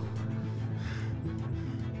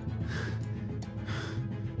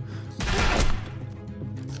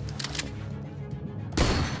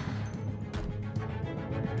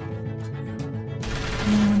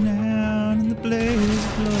 Going down in the blaze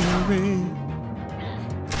of glory.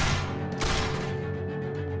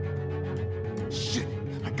 Shit,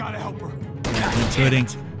 I gotta help her. Pudding.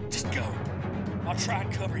 Just go. I'll try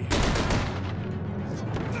and cover you.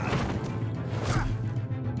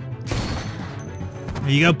 There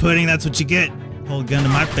you go, Pudding. That's what you get. Hold a gun to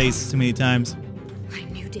my face too many times. I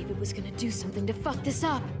knew David was gonna do something to fuck this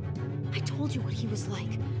up. I told you what he was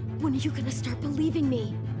like. When are you gonna start believing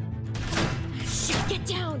me? Shit, get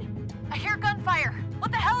down! I hear gunfire.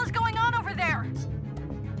 What the hell is going on over there?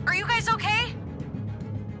 Are you guys okay?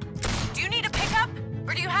 Do you need a pickup?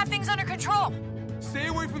 Or do you have things under control? Stay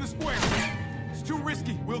away from the square. It's too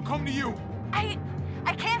risky. We'll come to you. I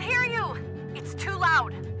can't hear you. It's too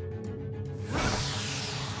loud.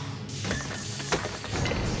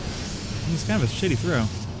 It's kind of a shitty throw.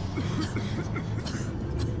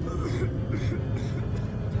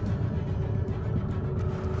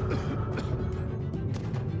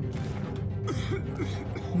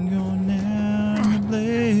 Going down in the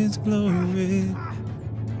blaze of glory.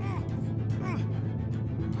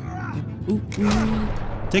 Ooh, ooh.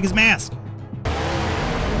 Take his mask.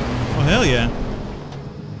 Oh, hell yeah.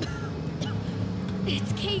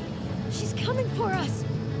 It's Kate. She's coming for us.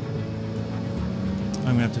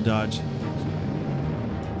 I'm gonna have to dodge.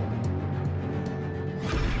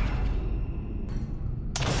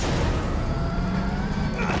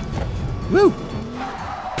 Woo!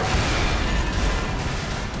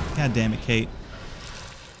 God damn it, Kate.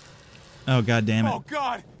 Oh, god damn it. Oh,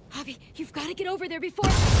 God! Javi, you've got to get over there before...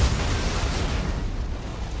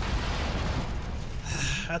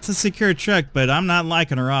 That's a secure truck, but I'm not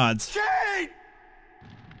liking her odds. Kate!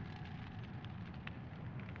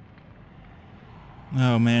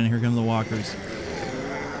 Oh man, here come the walkers.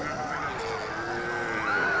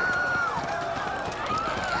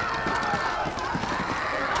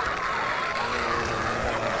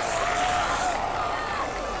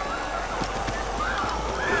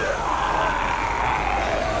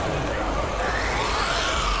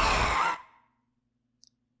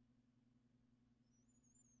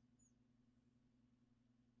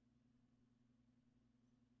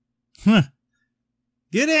 Huh.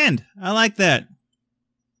 Good end. I like that.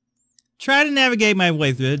 Try to navigate my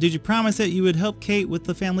way through it. Did you promise that you would help Kate with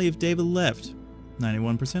the family if David left?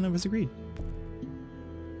 91% of us agreed.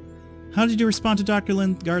 How did you respond to Dr.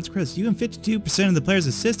 Lingard's request? You and 52% of the players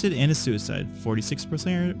assisted in his suicide.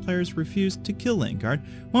 46% of players refused to kill Lingard.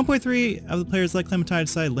 1.3% of the players let Clementine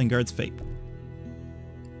decide Lingard's fate.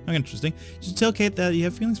 Okay, interesting. Did you tell Kate that you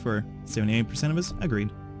have feelings for her? 78% of us agreed.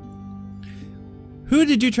 Who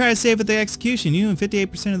did you try to save at the execution? You and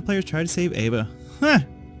 58% of the players tried to save Ava. Huh.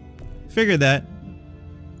 Figured that.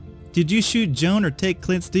 Did you shoot Joan or take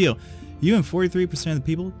Clint's deal? You and 43% of the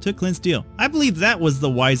people took Clint's deal. I believe that was the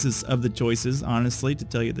wisest of the choices, honestly, to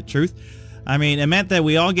tell you the truth. I mean, it meant that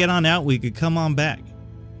we all get on out, we could come on back.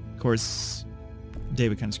 Of course,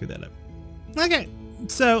 David kind of screwed that up. Okay,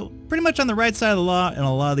 so pretty much on the right side of the law in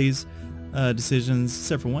a lot of these decisions,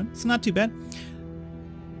 except for one. It's not too bad.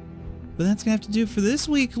 But that's going to have to do it for this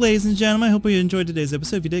week, ladies and gentlemen. I hope you enjoyed today's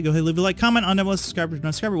episode. If you did, go ahead and leave a like, comment on down below, subscribe if you're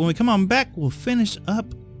not subscribed. When we come on back, we'll finish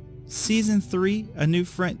up Season 3, A New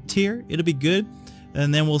Frontier. It'll be good.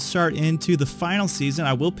 And then we'll start into the final season.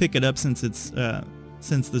 I will pick it up since it's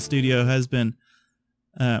since the studio has been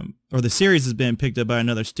or the series has been picked up by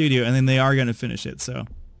another studio, and then they are going to finish it. So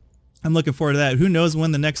I'm looking forward to that. Who knows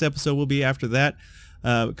when the next episode will be after that,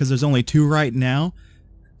 because there's only 2 right now.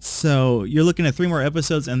 So you're looking at 3 more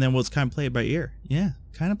episodes, and then we'll just kind of play it by ear. Yeah,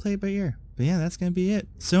 kind of play it by ear. But yeah, that's going to be it.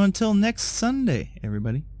 So until next Sunday,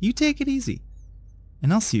 everybody, you take it easy,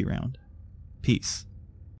 and I'll see you around. Peace.